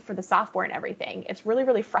paid for the software and everything. It's really,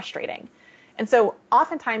 really frustrating. And so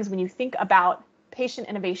oftentimes when you think about patient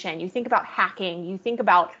innovation, you think about hacking, you think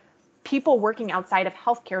about people working outside of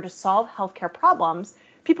healthcare to solve healthcare problems,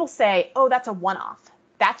 people say, oh, that's a one-off.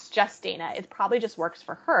 That's just Dana. It probably just works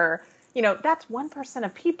for her. You know, that's 1%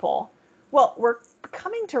 of people. Well, we're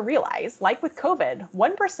coming to realize, like with COVID,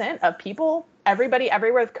 1% of people, everybody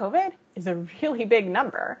everywhere with COVID is a really big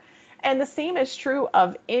number. And the same is true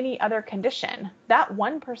of any other condition. That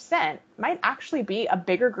 1% might actually be a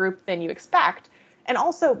bigger group than you expect. And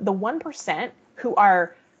also the 1% who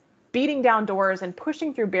are beating down doors and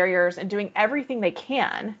pushing through barriers and doing everything they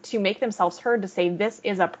can to make themselves heard to say this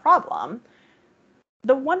is a problem,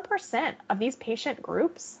 the 1% of these patient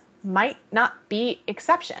groups might not be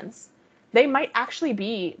exceptions. They might actually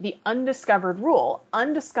be the undiscovered rule,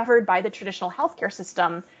 undiscovered by the traditional healthcare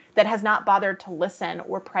system that has not bothered to listen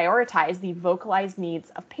or prioritize the vocalized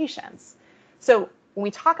needs of patients. So when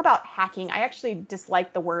we talk about hacking, I actually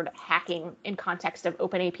dislike the word hacking in context of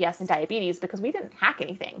open APS and diabetes, because we didn't hack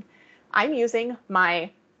anything. I'm using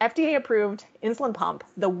my FDA-approved insulin pump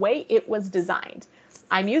the way it was designed.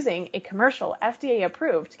 I'm using a commercial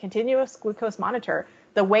FDA-approved continuous glucose monitor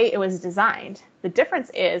the way it was designed. The difference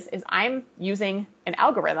is I'm using an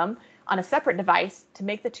algorithm on a separate device to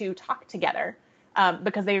make the two talk together,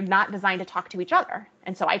 because they're not designed to talk to each other.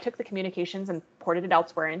 And so I took the communications and ported it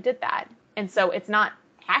elsewhere and did that. And so it's not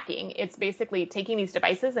hacking. It's basically taking these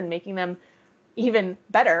devices and making them even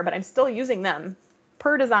better, but I'm still using them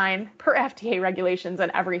per design, per FDA regulations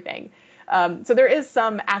and everything. So there is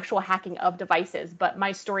some actual hacking of devices, but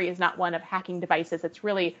my story is not one of hacking devices. It's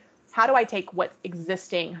really, how do I take what's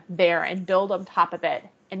existing there and build on top of it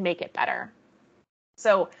and make it better?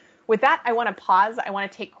 So with that, I want to pause. I want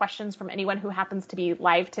to take questions from anyone who happens to be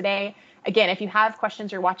live today. Again, if you have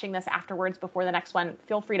questions, you're watching this afterwards before the next one,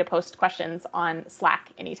 feel free to post questions on Slack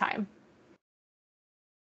anytime.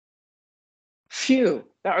 Phew,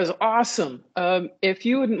 that was awesome. If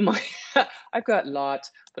you wouldn't mind, I've got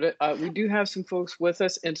lots, but we do have some folks with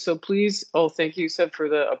us. And so please, oh, thank you, Seb, for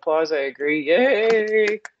the applause. I agree.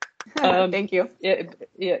 Yay. Thank you. Yeah,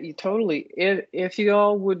 you totally. If you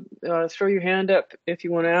all would throw your hand up if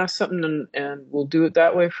you want to ask something, and we'll do it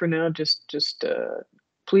that way for now. Just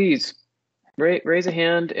please raise a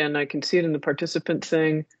hand, and I can see it in the participant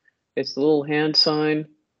thing. It's the little hand sign,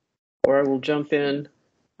 or I will jump in.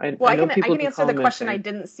 I know people I can answer the question commenting. I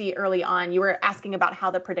didn't see early on. You were asking about how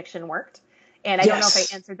the prediction worked. And I don't know if I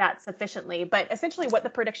Yes. answered that sufficiently, but essentially what the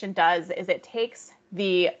prediction does is it takes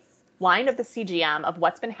the line of the CGM of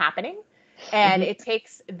what's been happening, and Hmm. it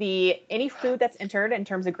takes any food that's entered in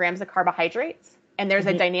terms of grams of carbohydrates, and there's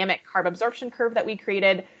a Hmm. dynamic carb absorption curve that we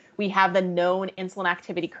created. We have the known insulin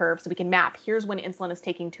activity curve, so we can map, here's when insulin is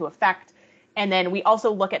taking to effect. And then we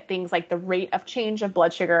also look at things like the rate of change of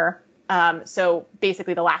blood sugar. So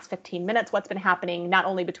basically the last 15 minutes, what's been happening, not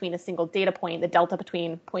only between a single data point, the delta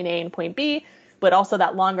between point A and point B, but also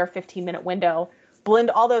that longer 15-minute window.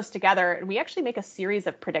 Blend all those together, and we actually make a series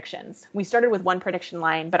of predictions. We started with one prediction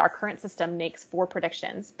line, but our current system makes 4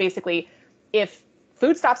 predictions. Basically, if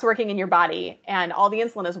food stops working in your body and all the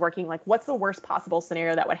insulin is working, like what's the worst possible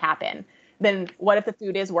scenario that would happen? Then what if the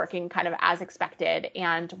food is working kind of as expected?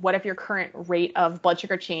 And what if your current rate of blood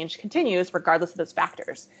sugar change continues regardless of those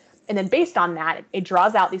factors? And then based on that, it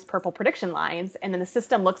draws out these purple prediction lines. And then the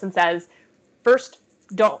system looks and says, first,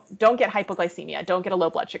 don't get hypoglycemia, don't get a low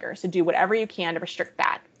blood sugar. So do whatever you can to restrict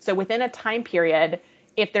that. So within a time period,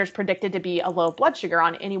 if there's predicted to be a low blood sugar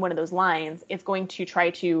on any one of those lines, it's going to try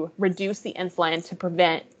to reduce the insulin to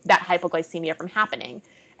prevent that hypoglycemia from happening.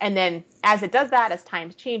 And then as it does that, as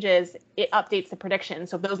time changes, it updates the prediction.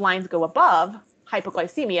 So if those lines go above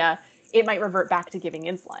hypoglycemia, it might revert back to giving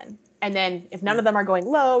insulin. And then if none of them are going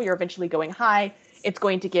low, you're eventually going high, it's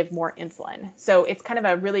going to give more insulin. So it's kind of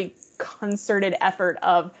a really concerted effort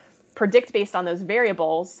of predict based on those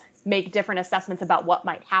variables, make different assessments about what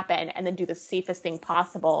might happen, and then do the safest thing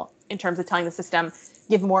possible in terms of telling the system,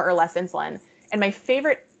 give more or less insulin. And my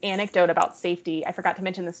favorite anecdote about safety, I forgot to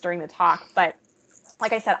mention this during the talk, but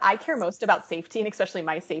like I said, I care most about safety and especially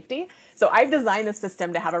my safety. So I've designed the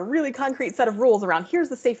system to have a really concrete set of rules around here's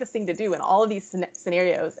the safest thing to do in all of these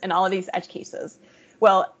scenarios and all of these edge cases.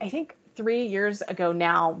 Well, I think 3 years ago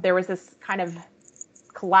now, there was this kind of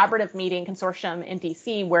collaborative meeting consortium in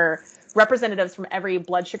DC where representatives from every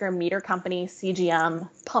blood sugar meter company, CGM,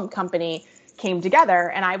 pump company came together.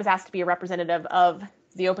 And I was asked to be a representative of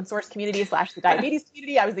the open source community / the diabetes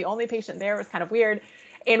community. I was the only patient there. It was kind of weird.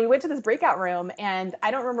 And we went to this breakout room, and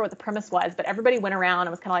I don't remember what the premise was, but everybody went around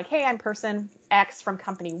and was kind of like, hey, I'm person X from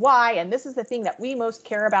company Y, and this is the thing that we most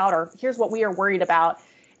care about, or here's what we are worried about.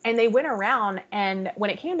 And they went around, and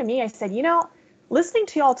when it came to me, I said, listening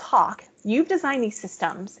to y'all talk, you've designed these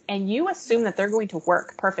systems, and you assume that they're going to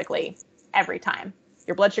work perfectly every time.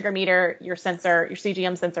 Your blood sugar meter, your sensor, your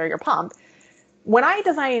CGM sensor, your pump. When I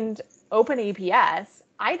designed OpenAPS,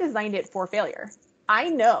 I designed it for failure. I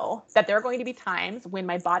know that there are going to be times when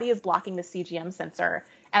my body is blocking the CGM sensor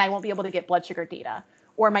and I won't be able to get blood sugar data,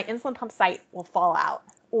 or my insulin pump site will fall out,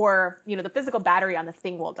 or the physical battery on the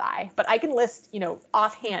thing will die. But I can list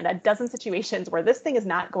offhand a dozen situations where this thing is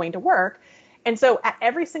not going to work. And so at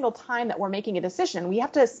every single time that we're making a decision, we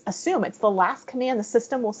have to assume it's the last command the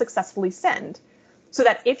system will successfully send, so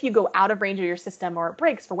that if you go out of range of your system or it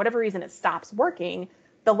breaks for whatever reason, it stops working,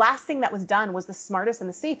 the last thing that was done was the smartest and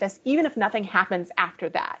the safest, even if nothing happens after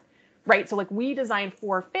that, right? So we design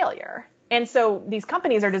for failure. And so these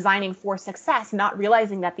companies are designing for success, not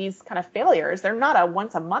realizing that these kind of failures, they're not a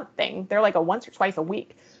once a month thing. They're like a once or twice a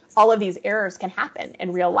week. All of these errors can happen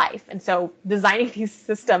in real life. And so designing these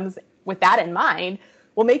systems with that in mind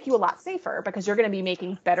will make you a lot safer because you're going to be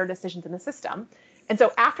making better decisions in the system. And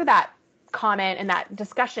so after that comment and that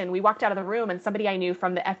discussion, we walked out of the room, and somebody I knew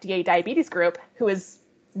from the FDA diabetes group, who is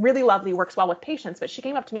really lovely, works well with patients, but she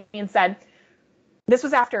came up to me and said, this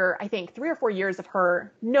was after, I think, 3 or 4 years of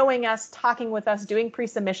her knowing us, talking with us, doing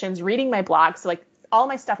pre-submissions, reading my blog. So all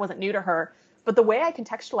my stuff wasn't new to her. But the way I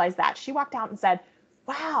contextualized that, she walked out and said,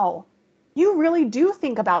 wow, you really do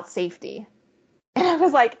think about safety. And I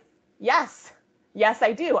was like, yes,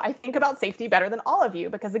 I do. I think about safety better than all of you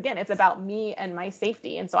because, again, it's about me and my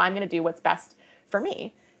safety. And so I'm going to do what's best for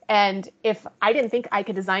me. And if I didn't think I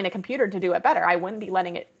could design a computer to do it better, I wouldn't be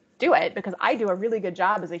letting it do it because I do a really good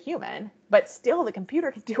job as a human, but still the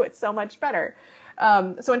computer can do it so much better.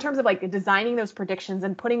 So in terms of designing those predictions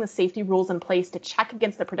and putting the safety rules in place to check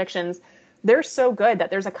against the predictions, they're so good that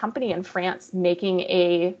there's a company in France making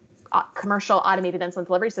a commercial automated insulin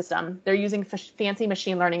delivery system. They're using fancy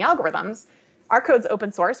machine learning algorithms. Our code's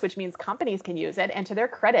open source, which means companies can use it. And to their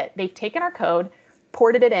credit, they've taken our code,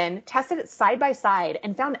 ported it in, tested it side by side,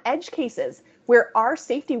 and found edge cases where our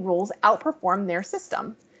safety rules outperform their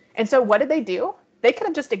system. And so what did they do? They could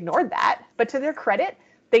have just ignored that. But to their credit,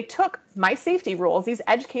 they took my safety rules, these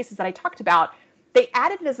edge cases that I talked about, they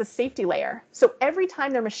added it as a safety layer. So every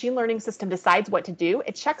time their machine learning system decides what to do,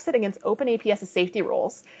 it checks it against OpenAPS's safety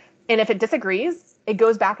rules. And if it disagrees, it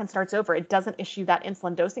goes back and starts over. It doesn't issue that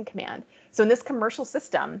insulin dosing command. So in this commercial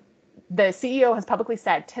system, the CEO has publicly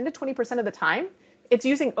said 10 to 20% of the time, it's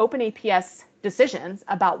using OpenAPS decisions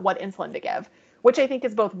about what insulin to give, which I think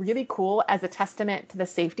is both really cool as a testament to the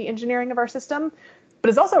safety engineering of our system, but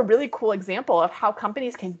it's also a really cool example of how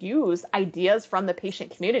companies can use ideas from the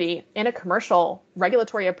patient community in a commercial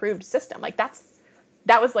regulatory approved system. Like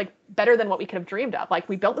that was like better than what we could have dreamed of. Like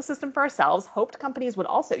we built the system for ourselves, hoped companies would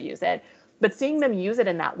also use it, but seeing them use it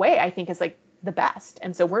in that way, I think is like the best.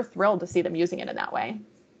 And so we're thrilled to see them using it in that way.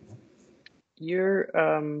 You're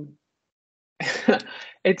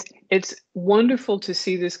it's wonderful to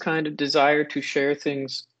see this kind of desire to share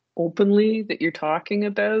things openly that you're talking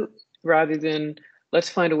about, rather than let's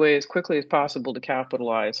find a way as quickly as possible to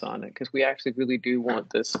capitalize on it, because we actually really do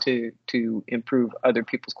want this to improve other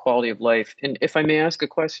people's quality of life. And if I may ask a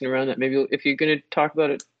question around that, maybe if you're going to talk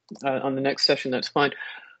about it on the next session, that's fine.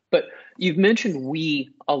 But you've mentioned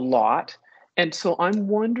we a lot. And so I'm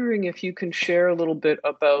wondering if you can share a little bit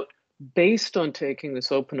about, based on taking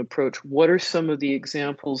this open approach, what are some of the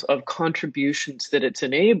examples of contributions that it's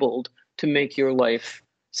enabled to make your life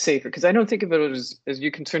safer? Because I don't think of it as you're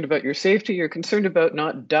concerned about your safety, you're concerned about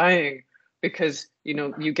not dying because, you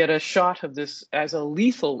know, you get a shot of this as a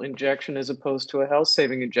lethal injection as opposed to a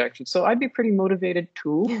health-saving injection. So I'd be pretty motivated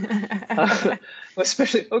too.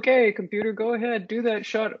 Especially, okay, computer, go ahead, do that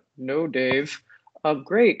shot. No, Dave.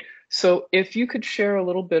 Great. So if you could share a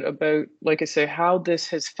little bit about, like I say, how this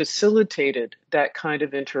has facilitated that kind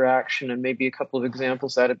of interaction and maybe a couple of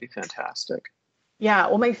examples, that'd be fantastic. Yeah,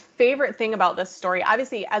 well, my favorite thing about this story,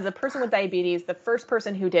 obviously, as a person with diabetes, the first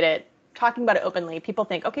person who did it, talking about it openly, people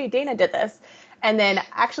think, okay, Dana did this. And then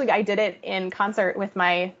actually, I did it in concert with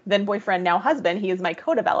my then boyfriend, now husband. He is my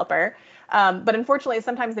co-developer. But unfortunately,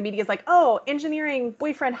 sometimes the media is like, oh, engineering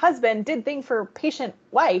boyfriend, husband did thing for patient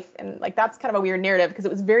wife. And like, that's kind of a weird narrative because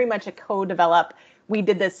it was very much a co-develop. We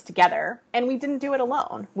did this together and we didn't do it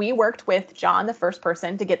alone. We worked with John, the first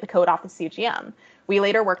person, to get the code off the CGM. We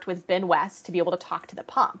later worked with Ben West to be able to talk to the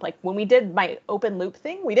pump. Like when we did my open loop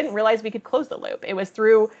thing, we didn't realize we could close the loop. It was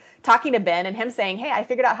through talking to Ben and him saying, hey, I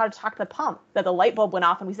figured out how to talk to the pump, that the light bulb went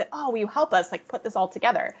off. And we said, oh, will you help us like put this all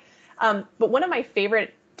together? But one of my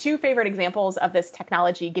two favorite examples of this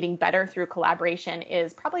technology getting better through collaboration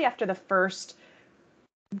is probably after the first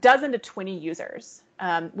dozen to 20 users.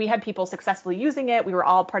 We had people successfully using it. We were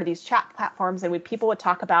all part of these chat platforms, and people would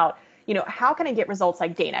talk about, you know, how can I get results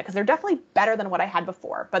like Dana? Because they're definitely better than what I had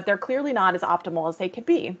before, but they're clearly not as optimal as they could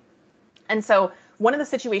be. And so one of the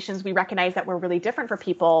situations we recognized that were really different for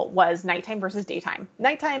people was nighttime versus daytime.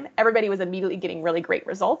 Nighttime, everybody was immediately getting really great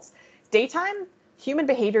results. Daytime, human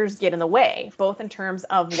behaviors get in the way, both in terms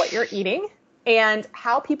of what you're eating and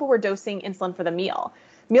how people were dosing insulin for the meal.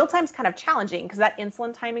 Mealtime's kind of challenging because that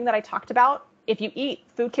insulin timing that I talked about, if you eat,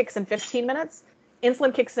 food kicks in 15 minutes,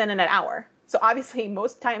 insulin kicks in an hour. So obviously,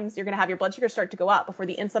 most times you're going to have your blood sugar start to go up before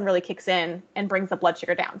the insulin really kicks in and brings the blood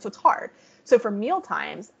sugar down. So it's hard. So for meal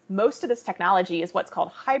times, most of this technology is what's called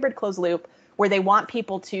hybrid closed loop, where they want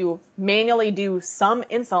people to manually do some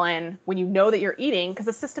insulin when you know that you're eating, because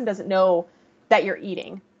the system doesn't know that you're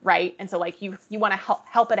eating, right? And so like you want to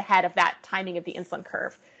help it ahead of that timing of the insulin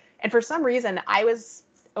curve. And for some reason, I was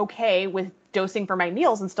okay with dosing for my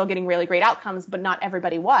meals and still getting really great outcomes, but not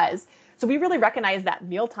everybody was. So we really recognized that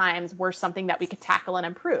meal times were something that we could tackle and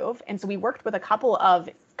improve. And so we worked with a couple of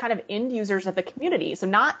kind of end users of the community. So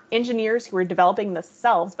not engineers who were developing this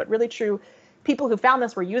themselves, but really true people who found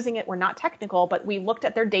this, were using it, were not technical, but we looked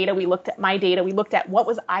at their data, we looked at my data, we looked at what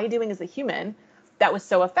was I doing as a human that was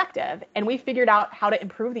so effective. And we figured out how to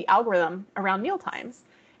improve the algorithm around meal times.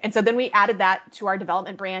 And so then we added that to our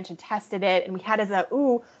development branch and tested it. And we had as a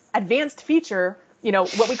advanced feature, you know,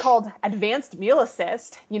 what we called advanced meal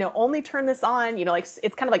assist, you know, only turn this on, you know, like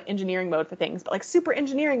it's kind of like engineering mode for things, but like super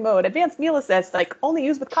engineering mode, advanced meal assist, like only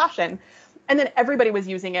use with caution. And then everybody was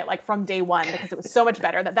using it like from day one because it was so much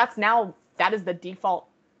better that is the default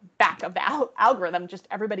back of the algorithm. Just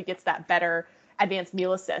everybody gets that better advanced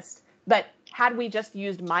meal assist. But had we just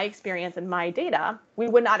used my experience and my data, we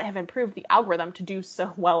would not have improved the algorithm to do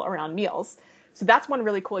so well around meals. So that's one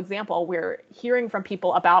really cool example. We're hearing from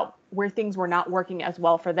people about where things were not working as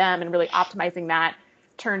well for them and really optimizing that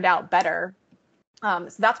turned out better. So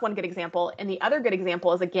that's one good example. And the other good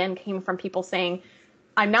example is, again, came from people saying,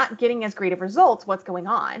 I'm not getting as great of results. What's going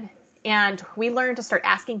on? And we learned to start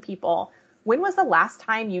asking people, when was the last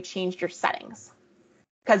time you changed your settings?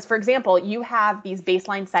 Because, for example, you have these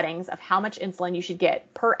baseline settings of how much insulin you should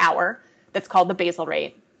get per hour. That's called the basal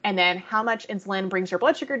rate. And then how much insulin brings your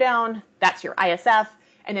blood sugar down. That's your ISF.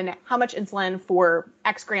 And then how much insulin for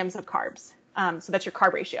X grams of carbs. So that's your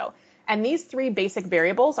carb ratio. And these three basic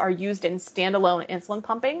variables are used in standalone insulin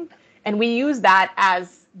pumping. And we use that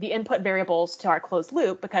as the input variables to our closed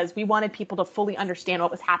loop because we wanted people to fully understand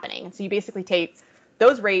what was happening. And so you basically take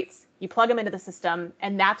those rates, you plug them into the system,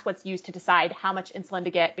 and that's what's used to decide how much insulin to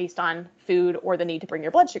get based on food or the need to bring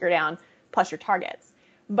your blood sugar down, plus your targets.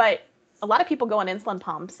 But a lot of people go on insulin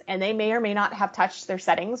pumps and they may or may not have touched their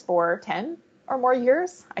settings for 10 or more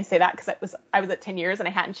years. I say that because I was at 10 years and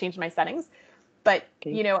I hadn't changed my settings. But,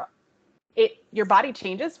 you know, your body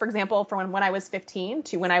changes. For example, from when I was 15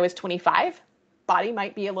 to when I was 25, body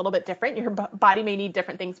might be a little bit different. Your body may need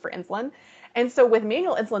different things for insulin. And so with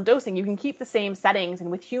manual insulin dosing, you can keep the same settings,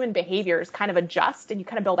 and with human behaviors kind of adjust, and you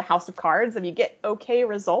kind of build a house of cards and you get okay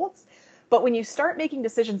results. But when you start making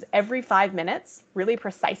decisions every 5 minutes, really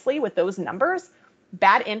precisely with those numbers,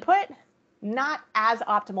 bad input, not as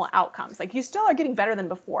optimal outcomes. Like you still are getting better than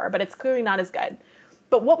before, but it's clearly not as good.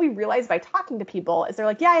 But what we realized by talking to people is they're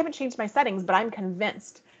like, yeah, I haven't changed my settings, but I'm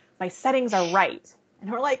convinced my settings are right.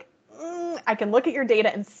 And we're like, I can look at your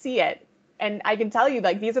data and see it. And I can tell you,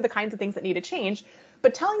 like, these are the kinds of things that need to change.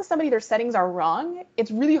 But telling somebody their settings are wrong, it's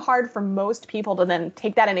really hard for most people to then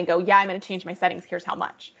take that in and go, yeah, I'm going to change my settings. Here's how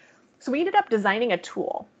much. So we ended up designing a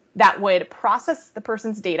tool that would process the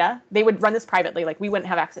person's data. They would run this privately, like we wouldn't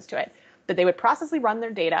have access to it, but they would processly run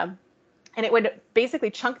their data. And it would basically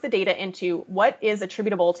chunk the data into what is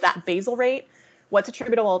attributable to that basal rate, what's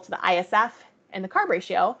attributable to the ISF and the carb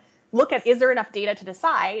ratio, look at is there enough data to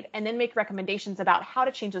decide, and then make recommendations about how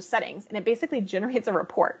to change those settings. And it basically generates a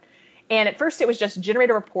report. And at first it was just generate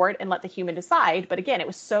a report and let the human decide. But again, it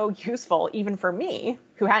was so useful, even for me,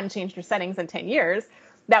 who hadn't changed her settings in 10 years,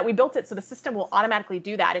 that we built it so the system will automatically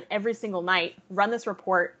do that. And every single night, run this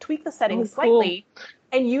report, tweak the settings slightly,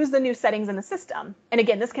 and use the new settings in the system. And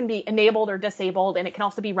again, this can be enabled or disabled, and it can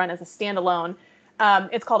also be run as a standalone.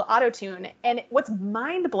 It's called auto-tune. And what's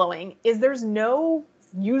mind-blowing is there's no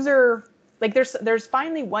user, like there's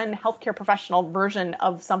finally one healthcare professional version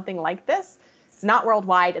of something like this. It's not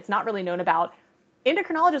worldwide. It's not really known about.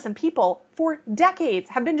 Endocrinologists and people for decades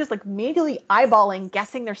have been just like manually eyeballing,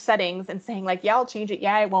 guessing their settings and saying like, yeah, I'll change it.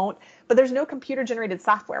 Yeah, I won't. But there's no computer generated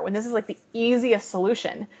software when this is like the easiest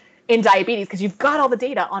solution in diabetes because you've got all the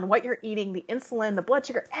data on what you're eating, the insulin, the blood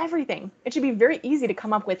sugar, everything. It should be very easy to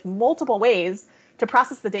come up with multiple ways to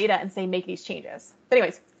process the data and say, make these changes. But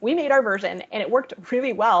anyways, we made our version and it worked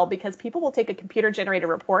really well because people will take a computer generated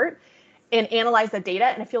report and analyze the data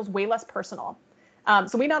and it feels way less personal.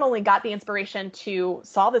 So we not only got the inspiration to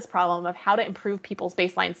solve this problem of how to improve people's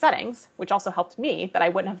baseline settings, which also helped me that I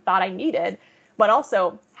wouldn't have thought I needed, but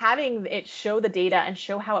also having it show the data and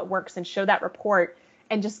show how it works and show that report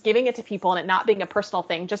and just giving it to people and it not being a personal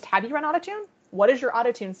thing. Just have you run AutoTune? What does your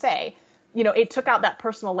AutoTune say? You know, it took out that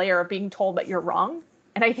personal layer of being told that you're wrong.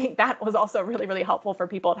 And I think that was also really, really helpful for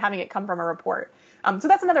people having it come from a report. So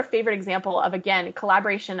that's another favorite example of, again,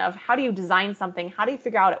 collaboration of how do you design something? How do you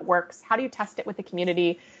figure out it works? How do you test it with the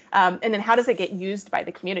community? And then how does it get used by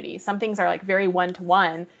the community? Some things are like very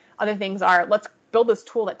one-to-one. Other things are, let's build this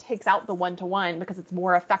tool that takes out the one-to-one because it's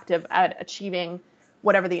more effective at achieving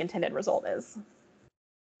whatever the intended result is.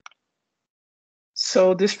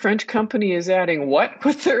 So this French company is adding what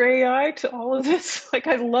with their AI to all of this? Like,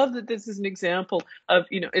 I love that this is an example of,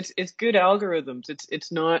 you know, it's good algorithms.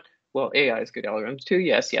 It's not, well, AI is good algorithms too,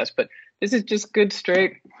 yes, but this is just good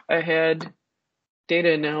straight ahead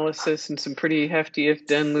data analysis and some pretty hefty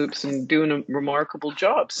if-then loops and doing a remarkable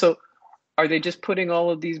job. So are they just putting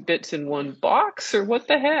all of these bits in one box or what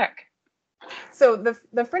the heck? So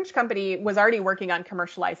the French company was already working on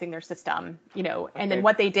commercializing their system, you know, and then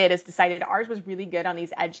what they did is decided ours was really good on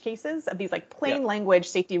these edge cases of these like plain language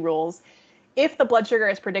safety rules. If the blood sugar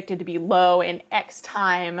is predicted to be low in X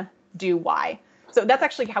time, do Y. So that's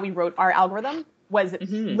actually how we wrote our algorithm, was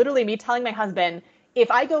literally me telling my husband, if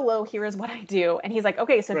I go low, here is what I do. And he's like,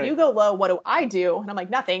 okay, so if you go low, what do I do? And I'm like,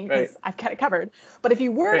 nothing, because I've got it covered. But if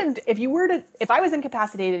I was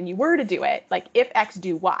incapacitated and you were to do it, like if X,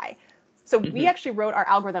 do Y. So we actually wrote our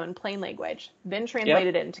algorithm in plain language, then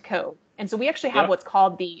translated it into code. And so we actually have what's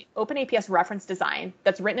called the OpenAPS reference design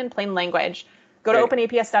that's written in plain language. Go to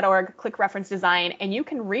openaps.org, click reference design, and you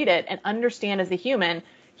can read it and understand as a human,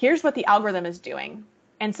 here's what the algorithm is doing.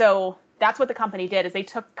 And so that's what the company did, is they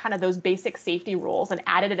took kind of those basic safety rules and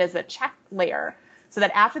added it as a check layer so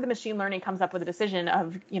that after the machine learning comes up with a decision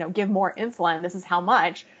of, you know, give more insulin, this is how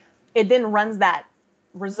much, it then runs that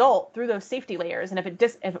result through those safety layers. And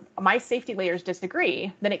if my safety layers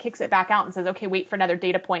disagree, then it kicks it back out and says, okay, wait for another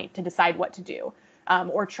data point to decide what to do,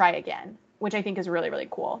 or try again, which I think is really, really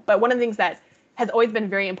cool. But one of the things that has always been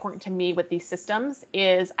very important to me with these systems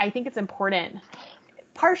is I think it's important,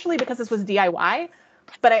 partially because this was DIY,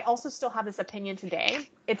 but I also still have this opinion today.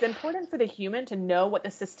 It's important for the human to know what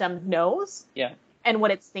the system knows. Yeah. and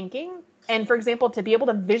what it's thinking. And for example, to be able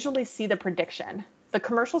to visually see the prediction. The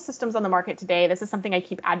commercial systems on the market today, this is something I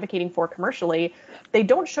keep advocating for commercially, they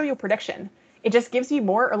don't show you a prediction. It just gives you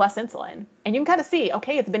more or less insulin. And you can kind of see,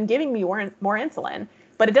 okay, it's been giving me more insulin,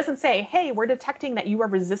 but it doesn't say, hey, we're detecting that you are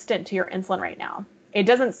resistant to your insulin right now. It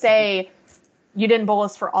doesn't say, you didn't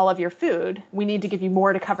bolus for all of your food, we need to give you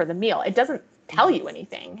more to cover the meal. It doesn't tell you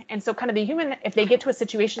anything. And so kind of the human, if they get to a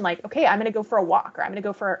situation like, okay, I'm going to go for a walk, or I'm going to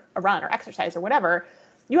go for a run or exercise or whatever,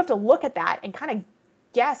 you have to look at that and kind of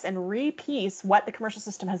guess and repiece what the commercial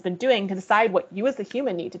system has been doing to decide what you as the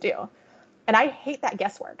human need to do. And I hate that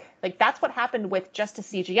guesswork. Like that's what happened with just a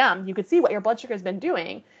CGM. You could see what your blood sugar has been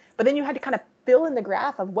doing, but then you had to kind of fill in the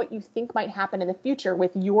graph of what you think might happen in the future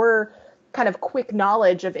with your kind of quick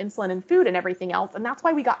knowledge of insulin and food and everything else. And that's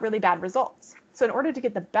why we got really bad results. So in order to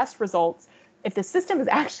get the best results, if the system is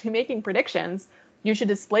actually making predictions, you should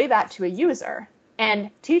display that to a user and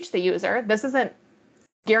teach the user, this isn't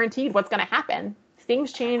guaranteed what's going to happen.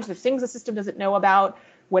 Things change, there's things the system doesn't know about,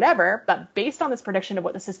 whatever, but based on this prediction of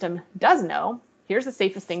what the system does know, here's the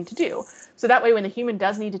safest thing to do. So that way, when the human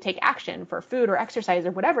does need to take action for food or exercise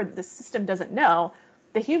or whatever the system doesn't know,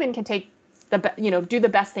 the human can take do the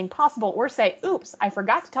best thing possible, or say, oops, I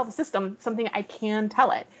forgot to tell the system something I can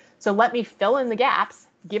tell it. So let me fill in the gaps,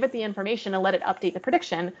 give it the information, and let it update the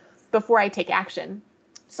prediction before I take action.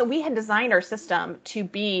 So we had designed our system to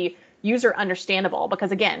be user understandable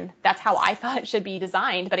because, again, that's how I thought it should be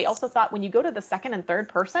designed. But I also thought when you go to the second and third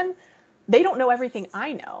person, they don't know everything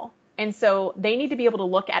I know. And so they need to be able to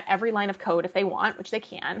look at every line of code if they want, which they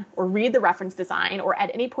can, or read the reference design, or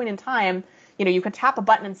at any point in time, you can tap a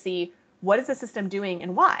button and see, what is the system doing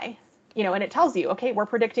and why? And it tells you, okay, we're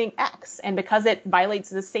predicting X. And because it violates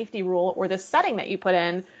this safety rule or this setting that you put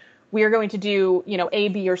in, we are going to do, A,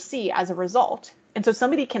 B, or C as a result. And so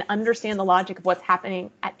somebody can understand the logic of what's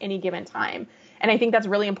happening at any given time. And I think that's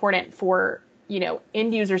really important for,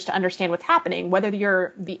 end users to understand what's happening, whether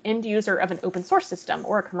you're the end user of an open source system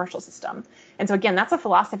or a commercial system. And so again, that's a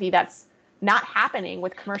philosophy that's not happening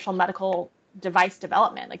with commercial medical device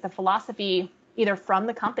development. Like the philosophy either from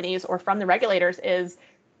the companies or from the regulators is,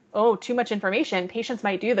 oh, too much information, patients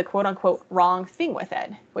might do the quote unquote wrong thing with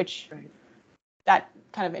it, which that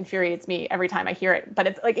kind of infuriates me every time I hear it. But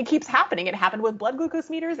it's like, it keeps happening. It happened with blood glucose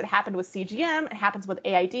meters. It happened with CGM. It happens with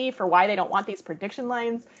AID for why they don't want these prediction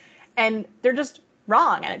lines. And they're just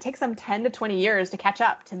wrong. And it takes them 10 to 20 years to catch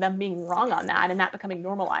up to them being wrong on that and that becoming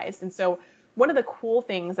normalized. And so one of the cool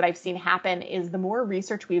things that I've seen happen is the more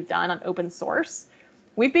research we've done on open source,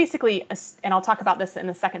 we've basically, and I'll talk about this in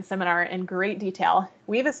the second seminar in great detail,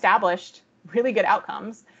 we've established really good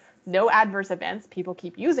outcomes, no adverse events. People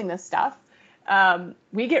keep using this stuff.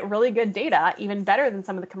 We get really good data, even better than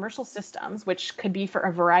some of the commercial systems, which could be for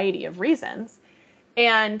a variety of reasons.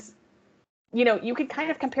 And, you could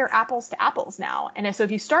kind of compare apples to apples now. And so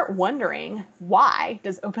if you start wondering, why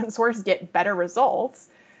does open source get better results?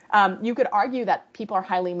 You could argue that people are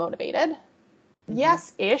highly motivated. Mm-hmm.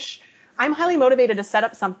 Yes-ish. I'm highly motivated to set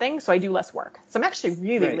up something, so I do less work. So I'm actually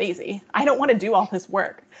really lazy. I don't want to do all this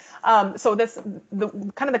work. So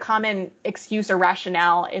the common excuse or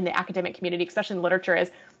rationale in the academic community, especially in literature,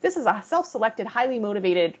 is this is a self-selected, highly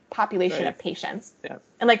motivated population of patients. Yeah.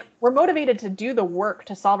 And we're motivated to do the work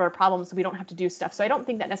to solve our problems so we don't have to do stuff. So I don't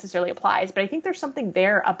think that necessarily applies, but I think there's something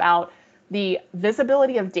there about the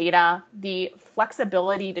visibility of data, the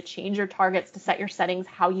flexibility to change your targets, to set your settings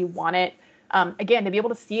how you want it. Again, to be able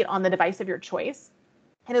to see it on the device of your choice.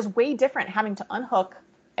 It is way different having to unhook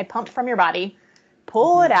a pump from your body,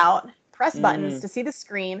 pull it out, press buttons to see the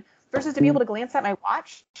screen, versus to be able to glance at my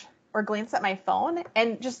watch or glance at my phone.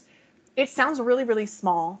 And just, it sounds really, really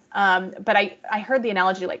small. But I heard the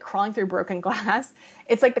analogy like crawling through broken glass.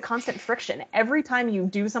 It's like the constant friction. Every time you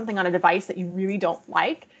do something on a device that you really don't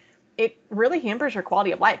like, it really hampers your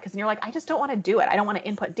quality of life because you're like, I just don't want to do it. I don't want to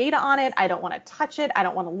input data on it. I don't want to touch it. I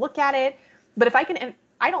don't want to look at it. But if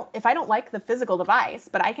I don't like the physical device,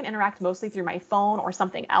 but I can interact mostly through my phone or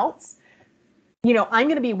something else, I'm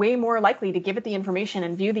going to be way more likely to give it the information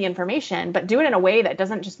and view the information, but do it in a way that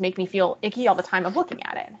doesn't just make me feel icky all the time of looking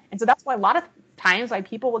at it. And so that's why a lot of times why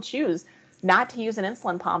people will choose not to use an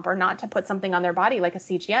insulin pump or not to put something on their body like a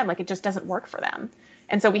CGM, like it just doesn't work for them.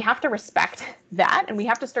 And so we have to respect that, and we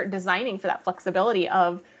have to start designing for that flexibility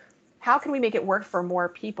of how can we make it work for more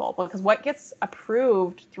people? Because what gets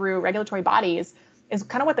approved through regulatory bodies is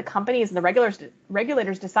kind of what the companies and the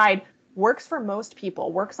regulators decide works for most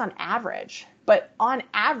people, works on average. But on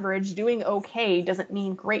average, doing okay doesn't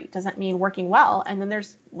mean great, doesn't mean working well. And then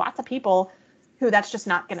there's lots of people who that's just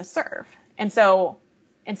not going to serve. And so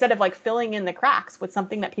instead of filling in the cracks with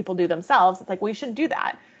something that people do themselves, it's like, well, you shouldn't do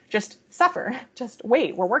that. just suffer, just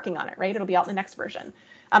wait, we're working on it, right? It'll be out in the next version.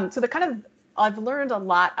 So the kind of, I've learned a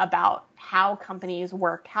lot about how companies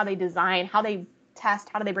work, how they design, how they test,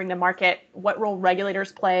 how do they bring to market, what role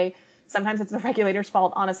regulators play. Sometimes it's the regulators'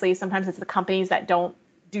 fault, honestly. Sometimes it's the companies that don't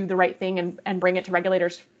do the right thing and bring it to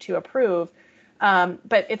regulators to approve.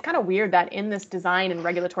 But it's kind of weird that in this design and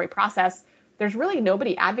regulatory process, there's really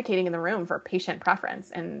nobody advocating in the room for patient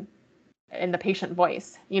preference and the patient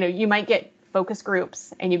voice. You might get focus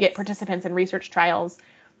groups and you get participants in research trials,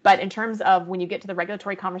 but in terms of when you get to the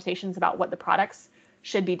regulatory conversations about what the products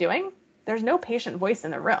should be doing, there's no patient voice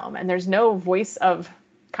in the room, and there's no voice of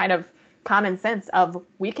kind of common sense of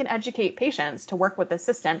we can educate patients to work with the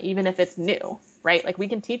system even if it's new, right? Like we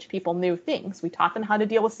can teach people new things. We taught them how to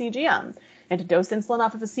deal with CGM and to dose insulin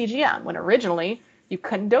off of a CGM when originally you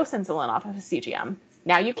couldn't dose insulin off of a CGM.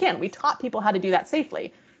 Now you can. We taught people how to do that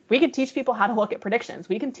safely. We can teach people how to look at predictions.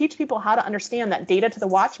 We can teach people how to understand that data to the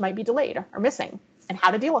watch might be delayed or missing and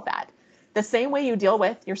how to deal with that. The same way you deal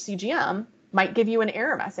with your CGM might give you an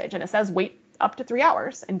error message and it says wait up to 3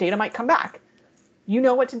 hours and data might come back. You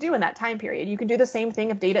know what to do in that time period. You can do the same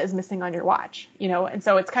thing if data is missing on your watch, and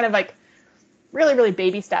so it's kind of like really, really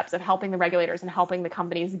baby steps of helping the regulators and helping the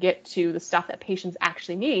companies get to the stuff that patients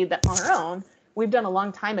actually need that on our own we've done a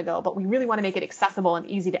long time ago, but we really want to make it accessible and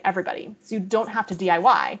easy to everybody. So you don't have to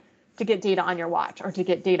DIY to get data on your watch or to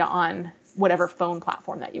get data on whatever phone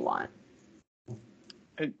platform that you want.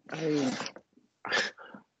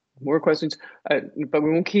 More questions, but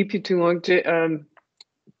we won't keep you too long.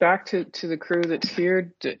 Back to the crew that's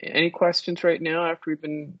here. Any questions right now after we've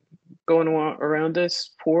been going around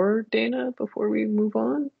this for Dana before we move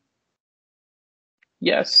on?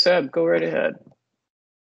 Yes, Seb, go right ahead.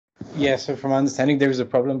 Yeah, so from my understanding, there's a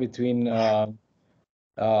problem between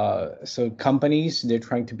so companies, they're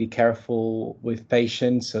trying to be careful with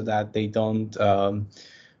patients so that they don't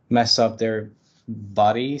mess up their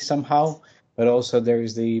body somehow. But also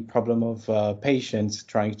there's the problem of patients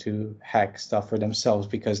trying to hack stuff for themselves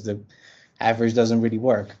because the average doesn't really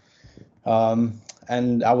work.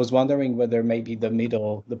 And I was wondering whether maybe the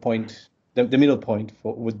middle point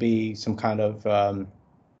would be some kind of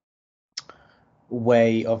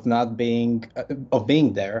way of not being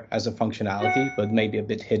there as a functionality, but maybe a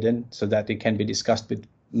bit hidden so that it can be discussed with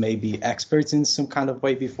maybe experts in some kind of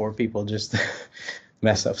way before people just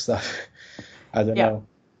mess up stuff. I don't know.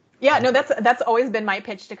 Yeah, no, that's always been my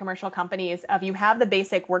pitch to commercial companies of you have the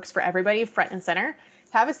basic works for everybody front and center.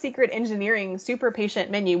 Have a secret engineering super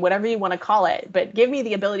patient menu, whatever you want to call it, but give me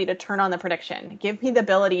the ability to turn on the prediction. Give me the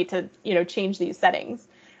ability to, change these settings.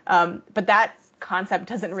 But that concept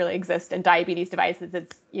doesn't really exist in diabetes devices.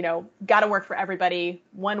 It's, got to work for everybody,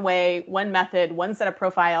 one way, one method, one set of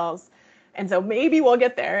profiles. And so maybe we'll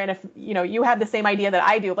get there. And if, you have the same idea that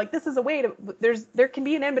I do, like this is a way to, there can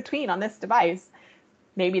be an in-between on this device.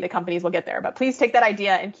 Maybe the companies will get there, but please take that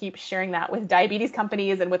idea and keep sharing that with diabetes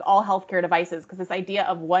companies and with all healthcare devices, because this idea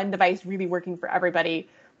of one device really working for everybody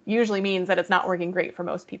usually means that it's not working great for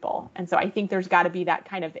most people. And so I think there's got to be that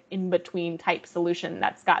kind of in-between type solution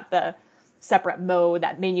that's got the separate mode,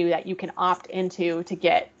 that menu that you can opt into to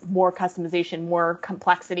get more customization, more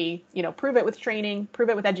complexity, prove it with training, prove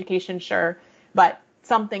it with education, sure, but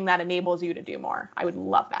something that enables you to do more. I would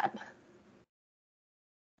love that.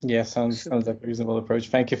 Yeah, sounds like a reasonable approach.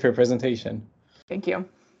 Thank you for your presentation. Thank you.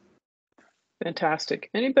 Fantastic.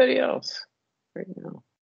 Anybody else right now?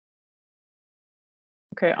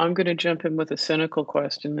 Okay, I'm going to jump in with a cynical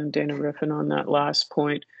question, and Dana riffing on that last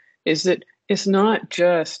point, is that it's not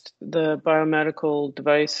just the biomedical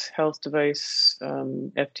device, health device,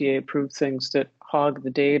 FDA approved things that hog the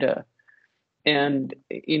data. And,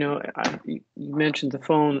 you mentioned the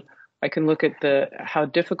phone. I can look at how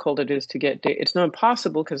difficult it is to get data. It's not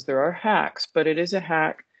impossible because there are hacks, but it is a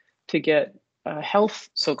hack to get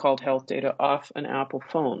so-called health data off an Apple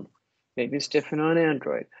phone. Maybe it's different on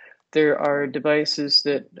Android. There are devices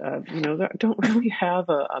that, that don't really have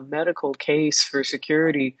a medical case for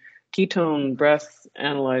security. Ketone breath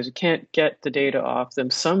analyzer, you can't get the data off them.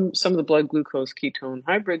 Some of the blood glucose ketone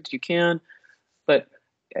hybrids you can, but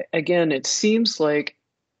again, it seems like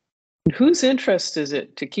whose interest is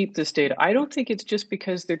it to keep this data? I don't think it's just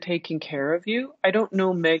because they're taking care of you. I don't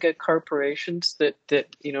know mega corporations that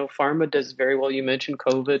pharma does very well. You mentioned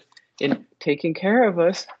COVID in taking care of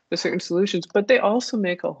us with certain solutions, but they also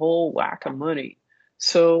make a whole whack of money.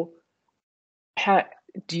 So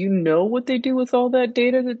do you know what they do with all that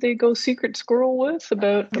data that they go secret squirrel with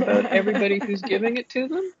about everybody who's giving it to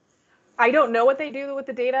them? I don't know what they do with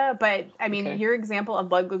the data, but I mean, okay. Your example of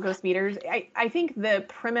blood glucose meters, I think the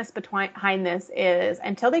premise behind this is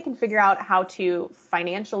until they can figure out how to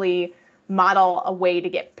financially model a way to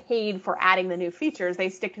get paid for adding the new features. They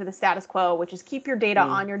stick to the status quo, which is keep your data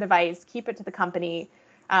on your device, keep it to the company.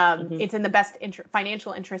 It's in the best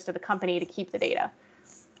financial interest of the company to keep the data.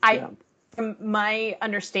 From my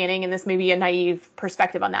understanding, and this may be a naive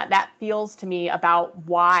perspective on that, that feels to me about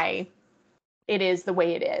why it is the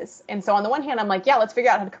way it is. And so on the one hand, I'm like, yeah, let's figure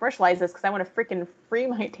out how to commercialize this because I want to freaking free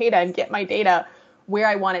my data and get my data where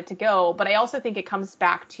I want it to go. But I also think it comes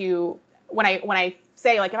back to when I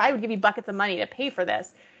say, like, if I would give you buckets of money to pay for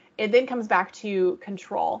this, it then comes back to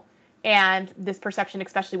control and this perception,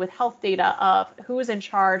 especially with health data, of who is in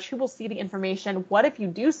charge, who will see the information, what if you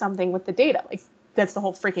do something with the data? Like, that's the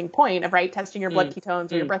whole freaking point of, right, testing your blood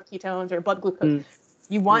ketones or your breath ketones or your blood glucose.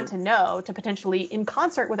 You want to know to potentially, in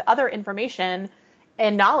concert with other information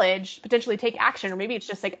and knowledge, potentially take action. Or maybe it's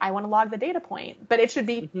just like, I want to log the data point. But it should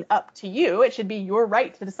be up to you. It should be your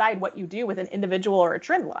right to decide what you do with an individual or a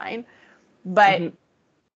trend line. But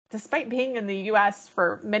despite being in the US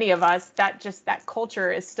for many of us, that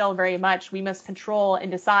culture is still very much, we must control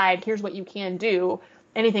and decide, here's what you can do.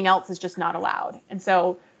 Anything else is just not allowed. And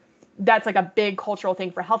so that's like a big cultural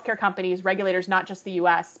thing for healthcare companies, regulators, not just the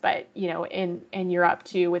US, but, you know, in Europe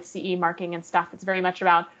too, with CE marking and stuff. It's very much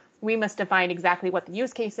about, we must define exactly what the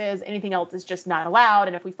use case is. Anything else is just not allowed.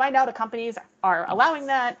 And if we find out that companies are allowing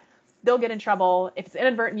that, they'll get in trouble. If it's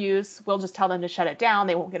inadvertent use, we'll just tell them to shut it down.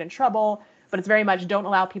 They won't get in trouble. But it's very much, don't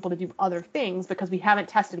allow people to do other things because we haven't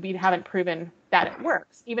tested, we haven't proven that it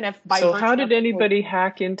works. Even if by So how did anybody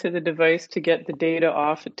hack into the device to get the data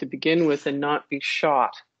off it to begin with and not be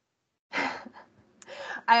shot?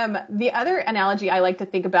 The other analogy I like to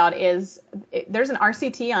think about is there's an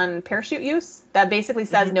RCT on parachute use that basically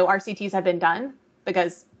says no RCTs have been done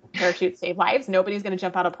because parachutes save lives. Nobody's going to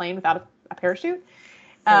jump out of a plane without a parachute.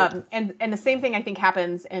 And the same thing I think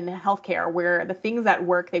happens in healthcare, where the things that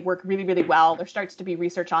work, they work really, really well. There starts to be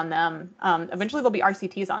research on them. Eventually there'll be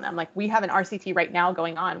RCTs on them. Like we have an RCT right now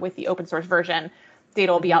going on with the open source version.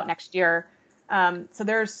 Data will be out next year. So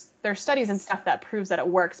there's studies and stuff that proves that it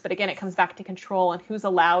works. But again, it comes back to control and who's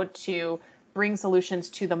allowed to bring solutions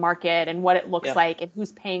to the market and what it looks like and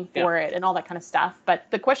who's paying for it and all that kind of stuff. But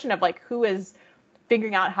the question of like, who is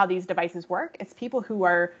figuring out how these devices work? It's people who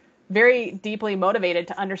are very deeply motivated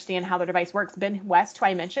to understand how their device works. Ben West, who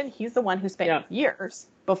I mentioned, he's the one who spent years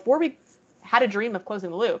before we had a dream of closing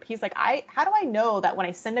the loop. He's like, how do I know that when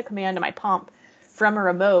I send a command to my pump from a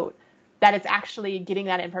remote, that it's actually getting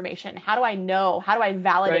that information? How do I know? How do I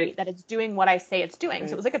validate that it's doing what I say it's doing?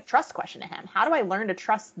 So it was like a trust question to him. How do I learn to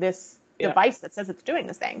trust this device that says it's doing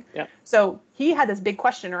this thing? So he had this big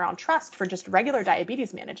question around trust for just regular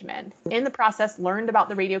diabetes management. In the process, learned about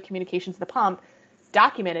the radio communications of the pump,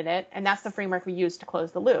 documented it, and that's the framework we use to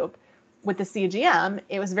close the loop. With the CGM,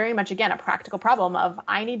 it was very much, again, a practical problem of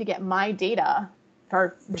I need to get my data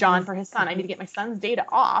for John, for his son. I need to get my son's data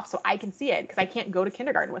off so I can see it because I can't go to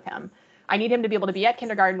kindergarten with him. I need him to be able to be at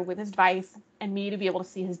kindergarten with his device and me to be able to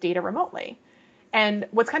see his data remotely. And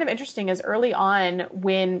what's kind of interesting is early on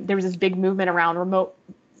when there was this big movement around remote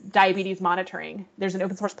diabetes monitoring, there's an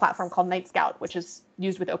open source platform called Night Scout, which is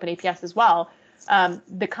used with OpenAPS as well.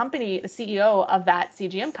 The company, the CEO of that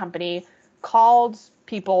CGM company, called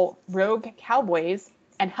people rogue cowboys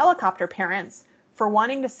and helicopter parents for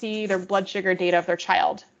wanting to see their blood sugar data of their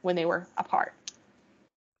child when they were apart.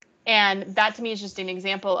 And that to me is just an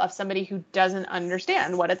example of somebody who doesn't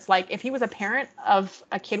understand what it's like. If he was a parent of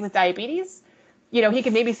a kid with diabetes, you know, he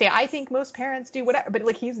could maybe say, I think most parents do whatever, but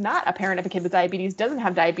like he's not a parent of a kid with diabetes, doesn't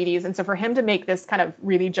have diabetes. And so for him to make this kind of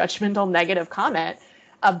really judgmental, negative comment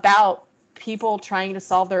about people trying to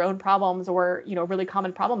solve their own problems or, you know, a really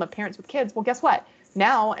common problem of parents with kids, well, guess what?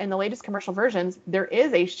 Now, in the latest commercial versions, there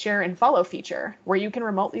is a share and follow feature where you can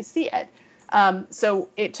remotely see it. So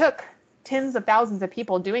it took tens of thousands of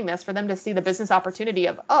people doing this for them to see the business opportunity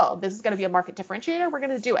of, oh, this is going to be a market differentiator. We're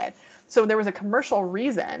going to do it. So there was a commercial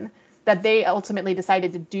reason that they ultimately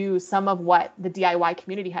decided to do some of what the DIY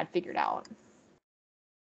community had figured out.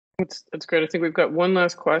 That's great. I think we've got one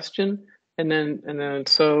last question. And then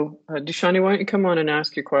so Deshani, why don't you come on and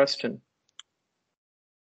ask your question?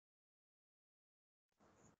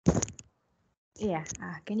 Yeah,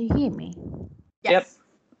 can you hear me? Yes.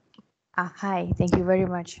 Hi, thank you very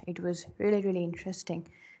much. It was really, really interesting.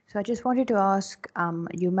 So I just wanted to ask,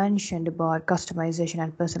 you mentioned about customization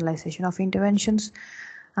and personalization of interventions.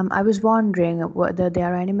 I was wondering whether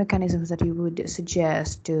there are any mechanisms that you would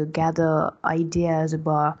suggest to gather ideas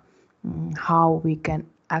about how we can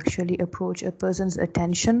actually approach a person's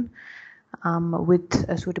attention with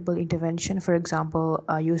a suitable intervention. For example,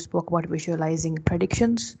 you spoke about visualizing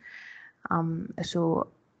predictions. So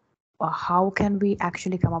how can we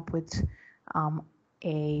actually come up with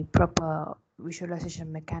a proper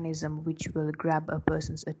visualization mechanism which will grab a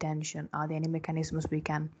person's attention? Are there any mechanisms we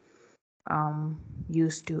can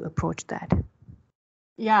use to approach that?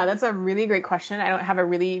 Yeah, that's a really great question. I don't have a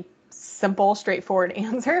really simple, straightforward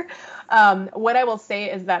answer. What I will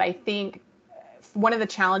say is that I think one of the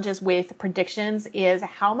challenges with predictions is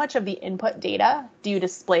how much of the input data do you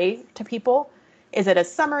display to people? Is it a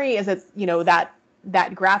summary? Is it,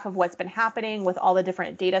 that graph of what's been happening with all the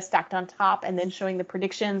different data stacked on top and then showing the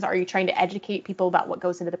predictions? Are you trying to educate people about what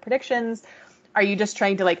goes into the predictions? Are you just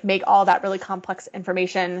trying to like make all that really complex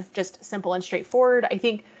information just simple and straightforward? I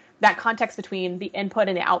think that context between the input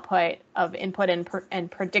and the output of input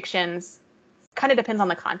and predictions kind of depends on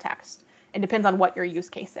the context and depends on what your use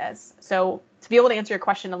case is. So to be able to answer your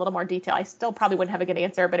question in a little more detail, I still probably wouldn't have a good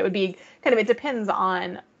answer, but it would be kind of, it depends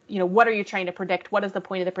on, what are you trying to predict? What is the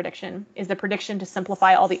point of the prediction? Is the prediction to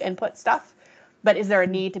simplify all the input stuff? But is there a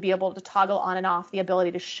need to be able to toggle on and off the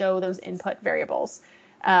ability to show those input variables?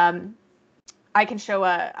 I can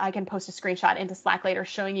post a screenshot into Slack later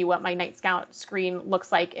showing you what my Night Scout screen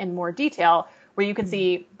looks like in more detail, where you can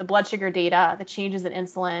see the blood sugar data, the changes in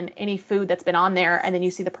insulin, any food that's been on there, and then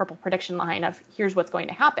you see the purple prediction line of here's what's going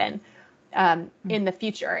to happen in the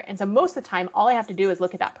future. And so most of the time, all I have to do is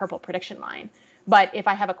look at that purple prediction line. But if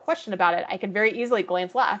I have a question about it, I can very easily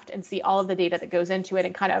glance left and see all of the data that goes into it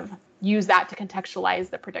and kind of use that to contextualize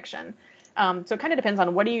the prediction. So it kind of depends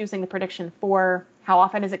on what are you using the prediction for? How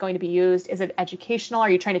often is it going to be used? Is it educational? Are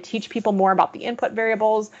you trying to teach people more about the input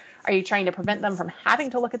variables? Are you trying to prevent them from having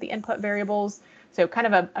to look at the input variables? So kind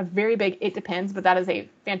of a very big, it depends, but that is a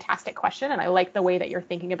fantastic question. And I like the way that you're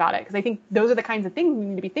thinking about it, because I think those are the kinds of things we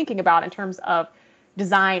need to be thinking about in terms of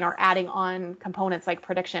design or adding on components like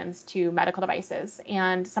predictions to medical devices.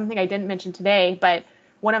 And something I didn't mention today, but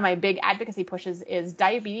one of my big advocacy pushes is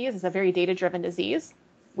diabetes is a very data-driven disease.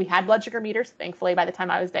 We had blood sugar meters, thankfully, by the time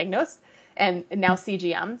I was diagnosed, and now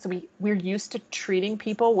CGM. So we're used to treating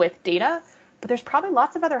people with data, but there's probably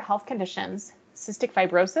lots of other health conditions, cystic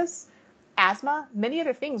fibrosis, asthma, many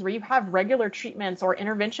other things where you have regular treatments or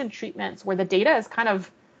intervention treatments where the data is kind of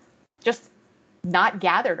just not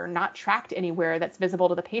gathered or not tracked anywhere that's visible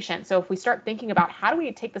to the patient. So if we start thinking about how do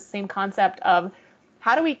we take the same concept of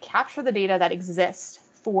how do we capture the data that exists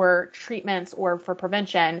for treatments or for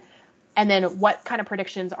prevention, and then what kind of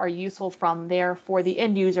predictions are useful from there for the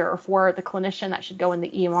end user or for the clinician that should go in the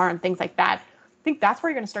EMR and things like that. I think that's where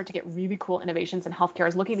you're going to start to get really cool innovations in healthcare,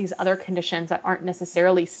 is looking at these other conditions that aren't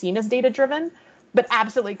necessarily seen as data-driven, but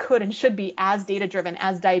absolutely could and should be as data-driven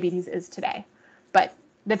as diabetes is today. But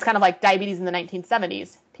that's kind of like diabetes in the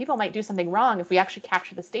 1970s. People might do something wrong if we actually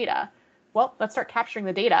capture this data. Well, let's start capturing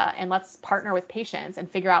the data and let's partner with patients and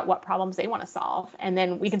figure out what problems they want to solve. And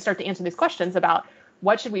then we can start to answer these questions about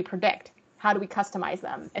what should we predict? How do we customize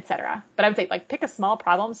them, et cetera. But I would say, like, pick a small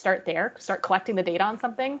problem, start there, start collecting the data on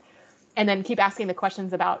something, and then keep asking the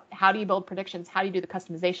questions about how do you build predictions? How do you do the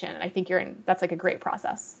customization? And I think that's like a great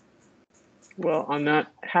process. Well, on that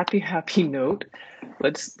happy note,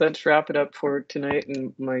 let's wrap it up for tonight.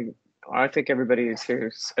 And I think everybody is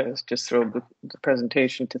here is just thrilled with the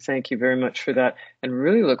presentation. To thank you very much for that, and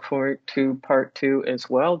really look forward to part 2 as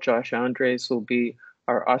well. Josh Andres will be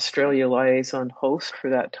our Australia liaison host for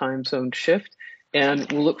that time zone shift,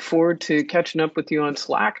 and we'll look forward to catching up with you on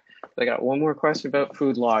Slack. I got one more question about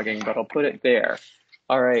food logging, but I'll put it there.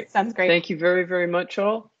 All right. Sounds great. Thank you very, very much,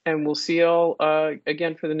 all. And we'll see you all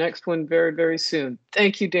again for the next one very, very soon.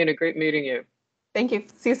 Thank you, Dana. Great meeting you. Thank you.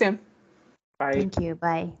 See you soon. Bye. Thank you.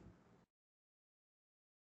 Bye.